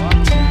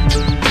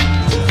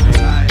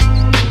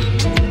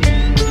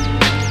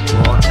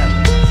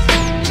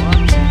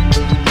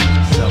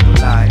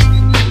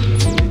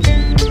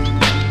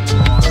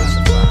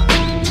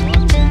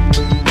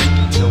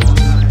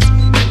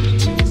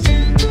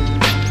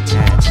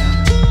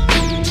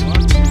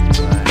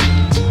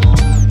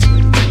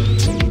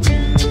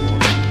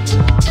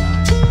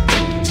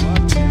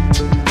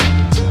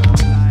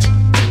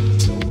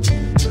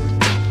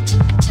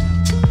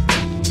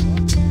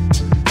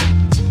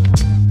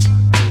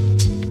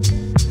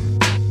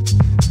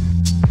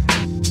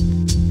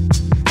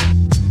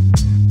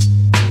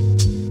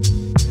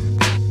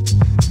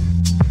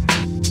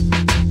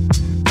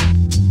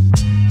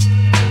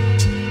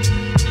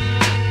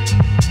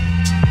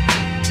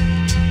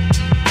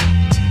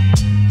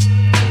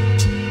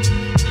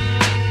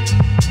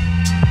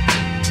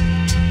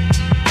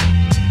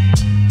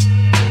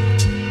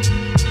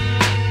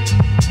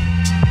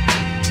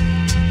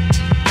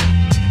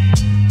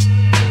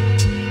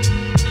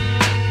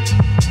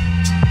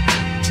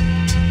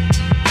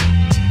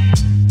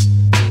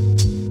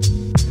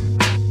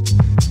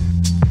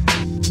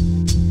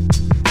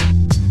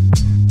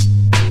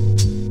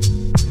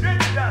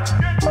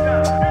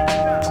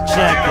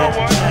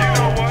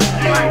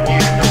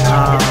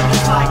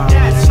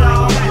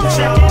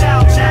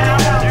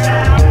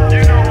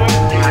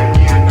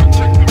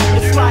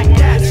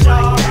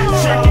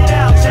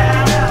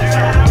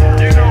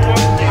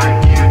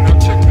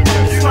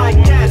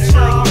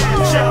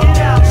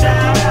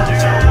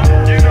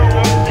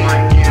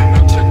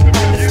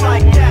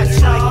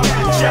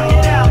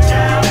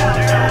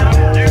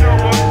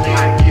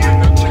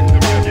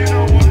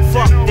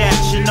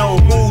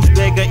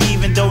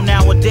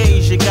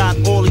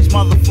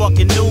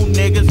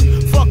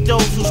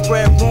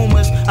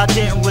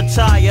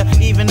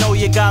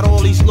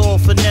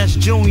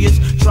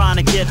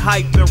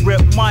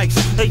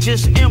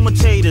 Just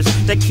imitators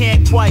that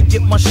can't quite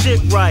get my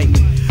shit right.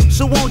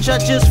 So won't y'all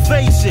just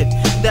face it,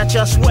 that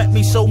y'all sweat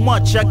me so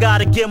much I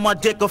gotta give my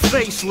dick a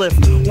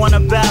facelift. Want a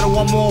battle,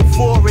 I'm all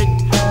for it.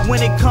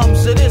 When it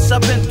comes to this,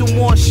 I've been through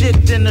more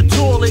shit than the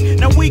toilet.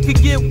 Now we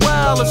could get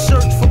wild and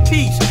search for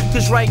peace,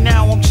 cause right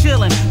now I'm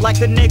chillin'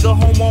 like a nigga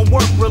home on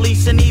work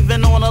release. And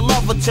even on a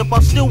lover tip, I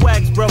still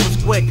wax brothers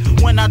quick.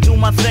 When I do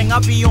my thing, I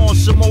be on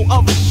some more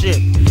other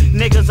shit.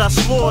 Niggas I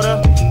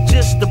slaughter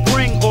just to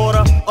bring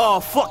order.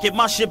 Oh fuck it,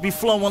 my shit be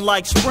flowing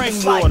like spring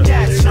water. Like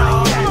that,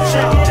 so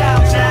check it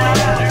out now.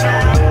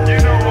 You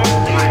know what?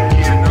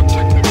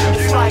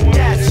 It's like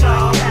that,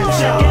 so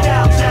check it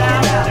out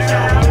now.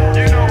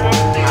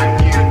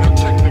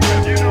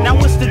 Now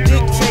it's the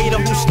dictator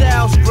whose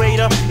style's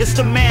greater. It's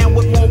the man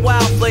with more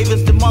wild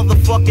flavors than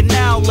motherfucking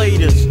now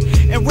laters.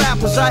 And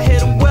rappers, I hit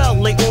them well,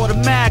 they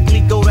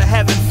automatically go to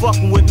heaven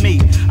fucking with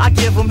me. I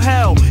give them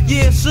hell,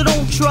 yeah, so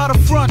don't try to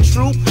front,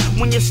 troop.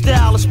 When your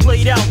style is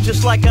played out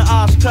just like an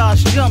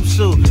Oshkosh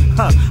jumpsuit.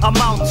 I'm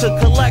out to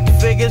collect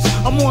figures,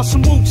 I'm on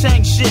some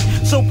Wu-Tang shit,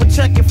 so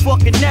protect your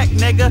fucking neck,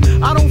 nigga.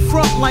 I don't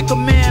front like a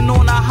man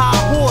on a high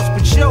horse,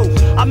 but yo,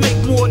 I make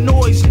more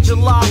noise than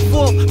July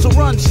 4th. So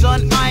run,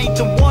 son, I ain't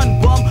the one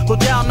bum. Go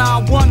down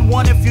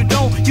 911 if you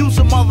don't use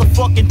a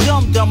motherfucking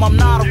dum-dum. I'm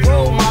not a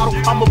role model,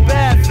 I'm a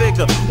bad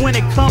figure. When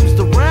it comes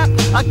to rap,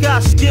 I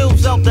got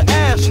skills out the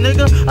ass,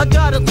 nigga. I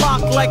got it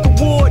locked like a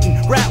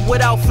warden. Rap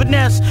without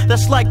finesse,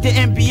 that's like the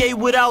NBA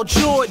without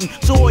Jordan.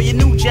 So all your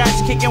new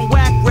jacks kicking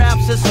whack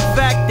raps, it's a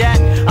fact that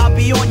I'll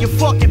be on your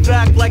fucking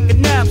back like a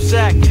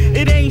knapsack.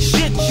 It ain't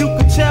shit you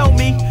can tell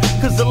me,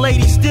 cause the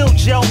ladies still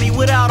gel me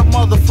without a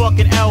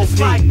motherfucking LP. It's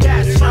like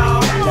that,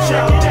 so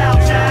check it out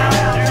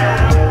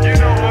now. You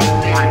know what?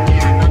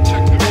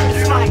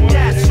 It's like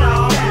that,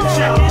 so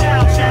check it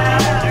out now.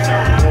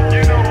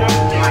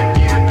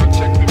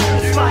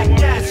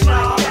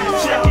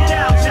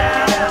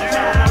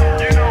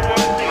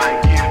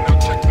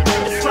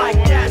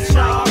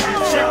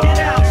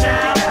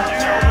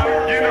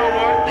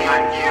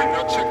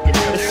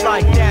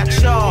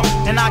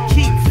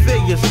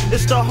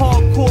 It's the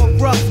hardcore,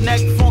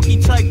 roughneck,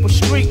 funky type of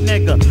street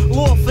nigga.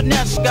 Lord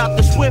Finesse got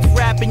the swift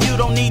rap, and you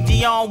don't need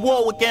Dionne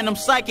Warwick and them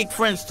psychic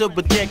friends to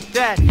predict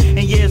that. In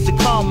years to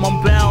come,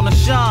 I'm bound to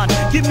shine.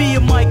 Give me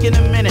a mic in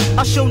a minute,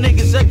 I'll show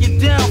niggas that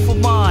get down for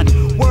mine.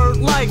 Word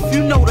life,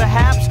 you know the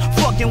haps.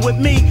 Fucking with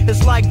me,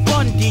 it's like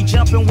Bundy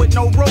jumping with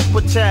no rope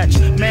attached.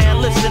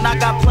 Man, listen, I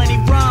got plenty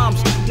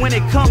rhymes. When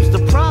it comes to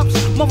props,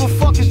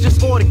 motherfuckers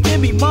just ought to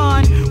give me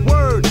mine.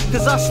 Word,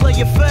 cause I slay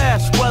you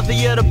fast, whether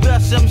you're the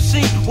best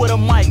MC with a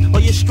mic or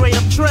you're straight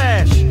up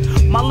trash.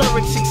 My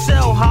lyrics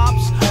excel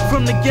hops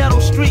from the ghetto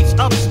streets,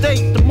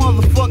 upstate, the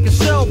motherfucking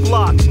cell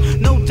blocks.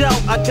 No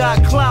doubt I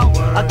got clout,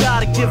 I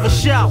gotta give a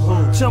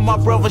shout to my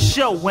brother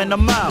Show when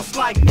I'm out. It's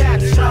like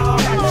that, so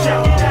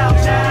check it out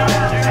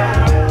now.